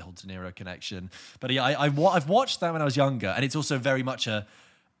then obviously the whole De Niro connection. But yeah, I've watched that when I was younger, and it's also very much a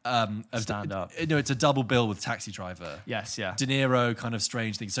stand up. It's a double bill with Taxi Driver. Yes, yeah. De Niro kind of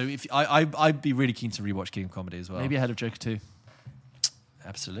strange thing. So if I'd be really keen to rewatch King of Comedy as well. Maybe ahead of Joker 2.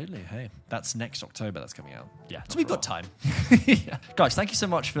 Absolutely. Hey, that's next October. That's coming out. Yeah, so we've got time. Guys, thank you so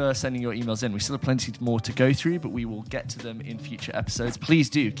much for sending your emails in. We still have plenty more to go through, but we will get to them in future episodes. Please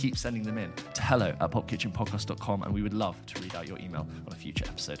do keep sending them in to hello@popkitchenpodcast.com, and we would love to read out your email on a future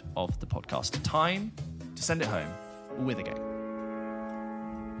episode of the podcast. Time to send it home with a game.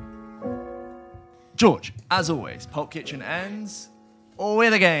 George, as always, Pulp Kitchen ends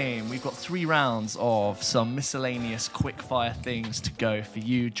with a game. We've got 3 rounds of some miscellaneous quick-fire things to go for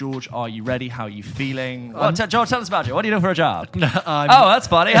you. George, are you ready? How are you feeling? George, tell us about you. What do you do for a job? That's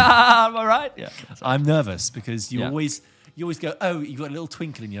funny. Am I right? Yeah. I'm nervous because you always go, you've got a little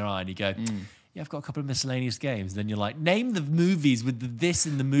twinkle in your eye and you go, I've got a couple of miscellaneous games. And then you're like, name the movies with the this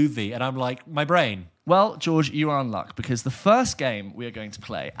in the movie. And I'm like, my brain. Well, George, you are in luck because the first game we are going to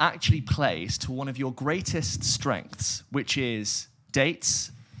play actually plays to one of your greatest strengths, which is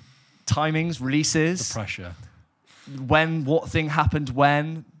dates, timings, releases. The pressure. What thing happened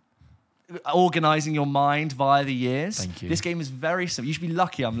when. Organising your mind via the years. Thank you. This game is very simple. You should be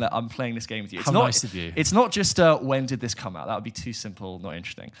lucky I'm playing this game with you. How nice of you. It's not just when did this come out. That would be too simple, not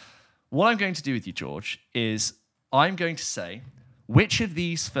interesting. What I'm going to do with you, George, is I'm going to say which of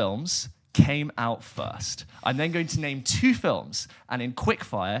these films came out first. I'm then going to name 2 films, and in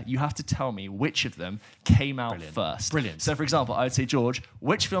quickfire, you have to tell me which of them came out first. Brilliant. So, for example, I would say, George,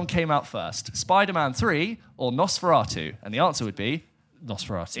 which film came out first? Spider-Man 3 or Nosferatu? And the answer would be...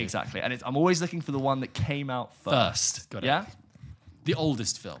 Nosferatu. Exactly. And I'm always looking for the one that came out first. Got it. Yeah? The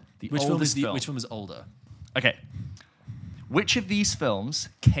oldest film. Which film is older? Okay. Which of these films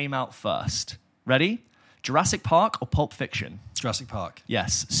came out first? Ready? Jurassic Park or Pulp Fiction? Jurassic Park.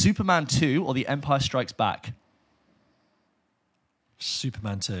 Yes. Superman 2 or The Empire Strikes Back?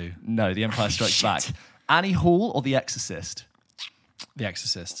 Superman 2. No, The Empire Strikes Back. Annie Hall or The Exorcist? The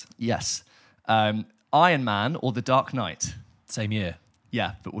Exorcist. Yes. Iron Man or The Dark Knight? Same year.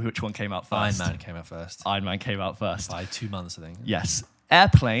 Yeah, but which one came out first? Iron Man came out first. Iron Man came out first. By 2 months, I think. Yes.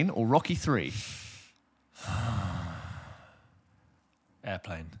 Airplane or Rocky 3?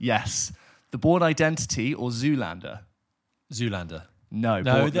 Airplane. Yes. The Bourne Identity or Zoolander? Zoolander. No.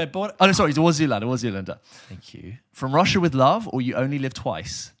 They're Bourne... Oh, no, sorry. It was Zoolander. It was Zoolander. Thank you. From Russia with Love or You Only Live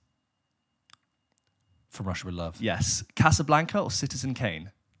Twice? From Russia with Love. Yes. Casablanca or Citizen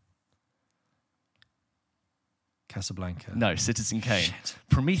Kane? Casablanca. No, Citizen Kane. Shit.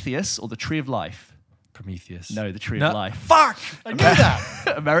 Prometheus or The Tree of Life? Prometheus. No, The Tree of Life. Fuck! I knew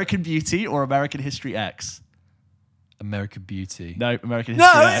that. American Beauty or American History X? American Beauty. No, American History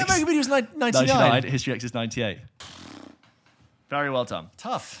X. American Beauty was 99. 99. History X is 98. Very well done.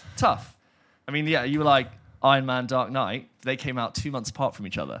 Tough. I mean, yeah, you were like Iron Man, Dark Knight. They came out 2 months apart from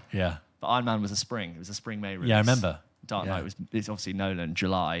each other. Yeah. But Iron Man was a spring. It was a spring-May release. Yeah, I remember. Dark Knight it's obviously Nolan,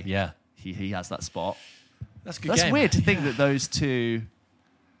 July. Yeah. He has that spot. That's a good That's game. weird to think that those two,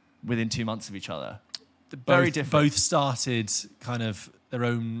 within 2 months of each other, very different. Both started kind of their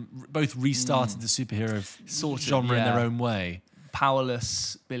own. Both restarted the superhero genre in their own way.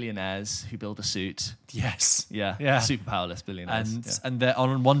 Powerless billionaires who build a suit. Yes. Yeah. Super powerless billionaires. And they're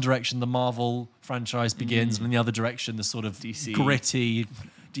on one direction the Marvel franchise begins, and in the other direction the sort of DC. Gritty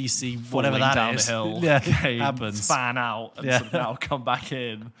DC whatever Falling that down is. the hill. Yeah, Game, happens. Fan out and sort of now come back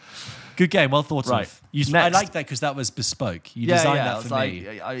in. Good game, well thought Right. of. I like that because that was bespoke. You designed that for me.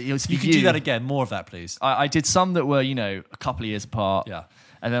 It was for You could do that again. More of that, please. I did some that were, a couple of years apart. Yeah.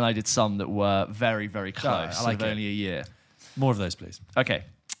 And then I did some that were very, very close. I like sort of it. only a year. More of those, please. Okay.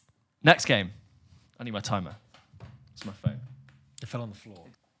 Next game. I need my timer. It's my phone. It fell on the floor.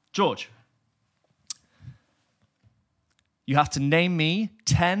 George. You have to name me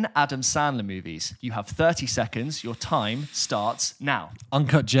 10 Adam Sandler movies. You have 30 seconds. Your time starts now.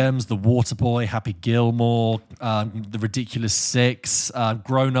 Uncut Gems, The Waterboy, Happy Gilmore, The Ridiculous Six,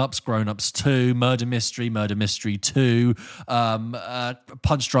 Grown Ups 2, Murder Mystery 2,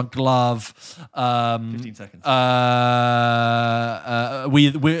 Punch Drunk Love. 15 seconds.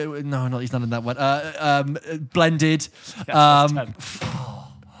 No, he's not in that one. Blended. That's 10.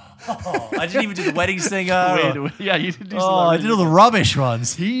 I didn't even do the Wedding Singer. Weird. Yeah, you did do some. I did all the rubbish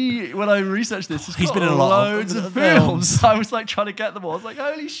ones. When I researched this, He's been in a lot loads of films. I was like trying to get them all. I was like,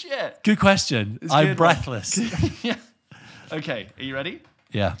 holy shit. Good question. I'm good, breathless. Yeah. Okay, are you ready?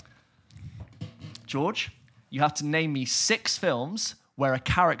 Yeah. George, you have to name me 6 films where a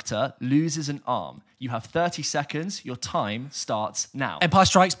character loses an arm. You have 30 seconds. Your time starts now. Empire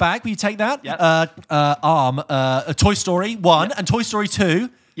Strikes Back. Will you take that? Yep. Arm. Toy Story 1 and Toy Story 2.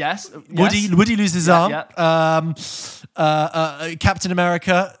 Yes. Woody loses his arm. Yep. Captain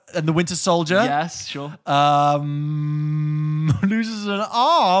America and the Winter Soldier. Yes, sure. Loses an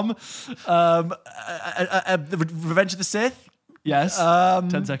arm. Revenge of the Sith. Yes.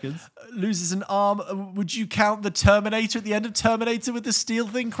 10 seconds. Loses an arm. Would you count the Terminator at the end of Terminator with the steel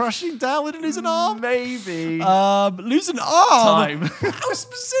thing crushing down? Would it lose an arm? Maybe. Lose an arm. Time. How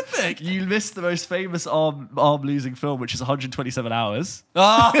specific? You missed the most famous arm losing film, which is 127 hours.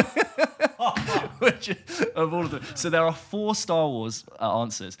 Which of all of them. So there are 4 Star Wars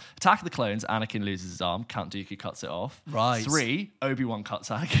answers. Attack of the Clones, Anakin loses his arm. Count Dooku cuts it off. Right. 3, Obi-Wan cuts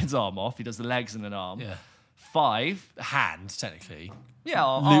Anakin's arm off. He does the legs and an arm. Yeah. 5, Hand, technically. yeah,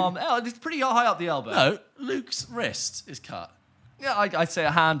 arm. It's pretty high up the elbow. No, Luke's wrist is cut. Yeah, I'd say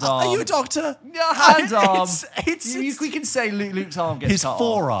a hand arm. Are you a doctor? Yeah, hand arm. It's we can say Luke's arm gets his cut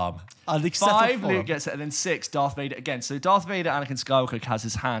forearm. off. Except 5, for Luke gets it, and then 6, Darth Vader again. So Darth Vader, Anakin Skywalker has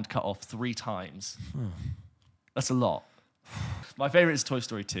his hand cut off 3 times. That's a lot. My favourite is Toy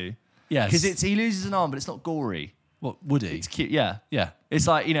Story 2. Yes. Because he loses an arm, but it's not gory. What, Woody? It's cute, yeah. Yeah. It's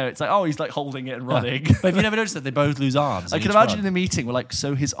like, oh, he's like holding it and running. But have you never noticed that they both lose arms? I can imagine in the meeting, we're like,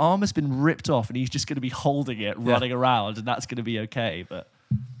 so his arm has been ripped off and he's just going to be holding it, running around, and that's going to be okay. But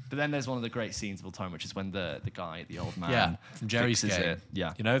then there's one of the great scenes of all time, which is when the guy, the old man, from Jerry's fixes Game. it.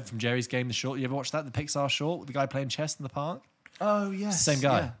 Yeah. You know, from Jerry's Game, the short. You ever watched that? The Pixar short with the guy playing chess in the park? Oh, yes. Same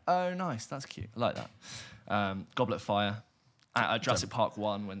guy. Yeah. Oh, nice. That's cute. I like that. Goblet of Fire. Jurassic Park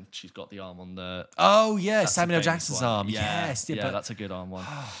 1 when she's got the arm on the... Oh, yeah, That's Samuel L. the famous Jackson's one. arm. Yeah. Yes. Yeah, but- that's a good arm one.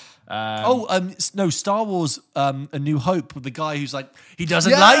 no, Star Wars A New Hope with the guy who's like, he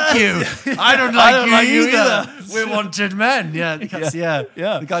doesn't like you. I don't like you either. We're wanted men. Yeah,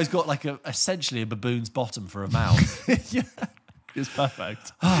 Yeah. The guy's got like essentially a baboon's bottom for a mouth. Yeah. It's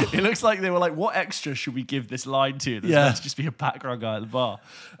perfect. It looks like they were like, what extra should we give this line to? There's Yeah. meant to just be a background guy at the bar.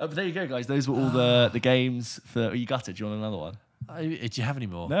 But there you go, guys. Those were all the games for... You got it. Do you want another one? Do you have any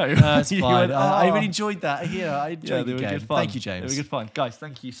more? No. It's You fine. went, I "Oh." really enjoyed that. I enjoyed they the were game. good fun. Thank you, James. They were good fun. Guys,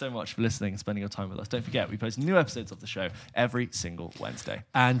 thank you so much for listening and spending your time with us. Don't forget, we post new episodes of the show every single Wednesday.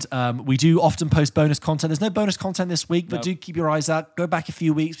 And we do often post bonus content. There's no bonus content this week, but Nope. do keep your eyes out. Go back a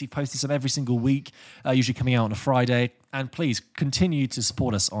few weeks. We've posted some every single week, usually coming out on a Friday. And please continue to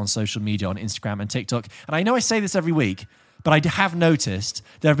support us on social media, on Instagram and TikTok. And I know I say this every week, but I have noticed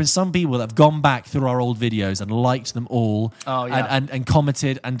there have been some people that have gone back through our old videos and liked them all and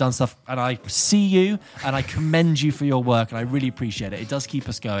commented and done stuff. And I see you and I commend you for your work and I really appreciate it. It does keep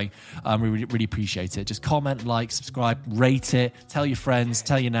us going. We really, really appreciate it. Just comment, like, subscribe, rate it, tell your friends,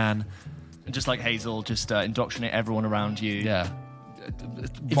 tell your nan. And just like Hazel, just indoctrinate everyone around you. Yeah.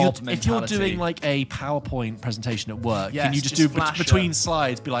 If you're doing like a PowerPoint presentation at work, can you just do between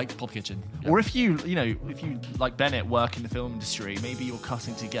slides, be like Pulp Kitchen? Or if you like Bennett work in the film industry, maybe you're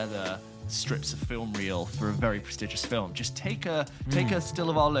cutting together strips of film reel for a very prestigious film. Just take a still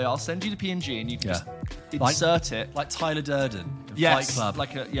of our logo. I'll send you the PNG and you can just insert it. Like Tyler Durden in Fight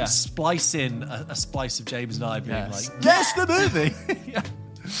Club. Splice in a splice of James and I being like, yes, the movie!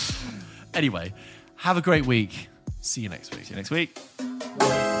 Anyway, have a great week. See you next week. See you next week.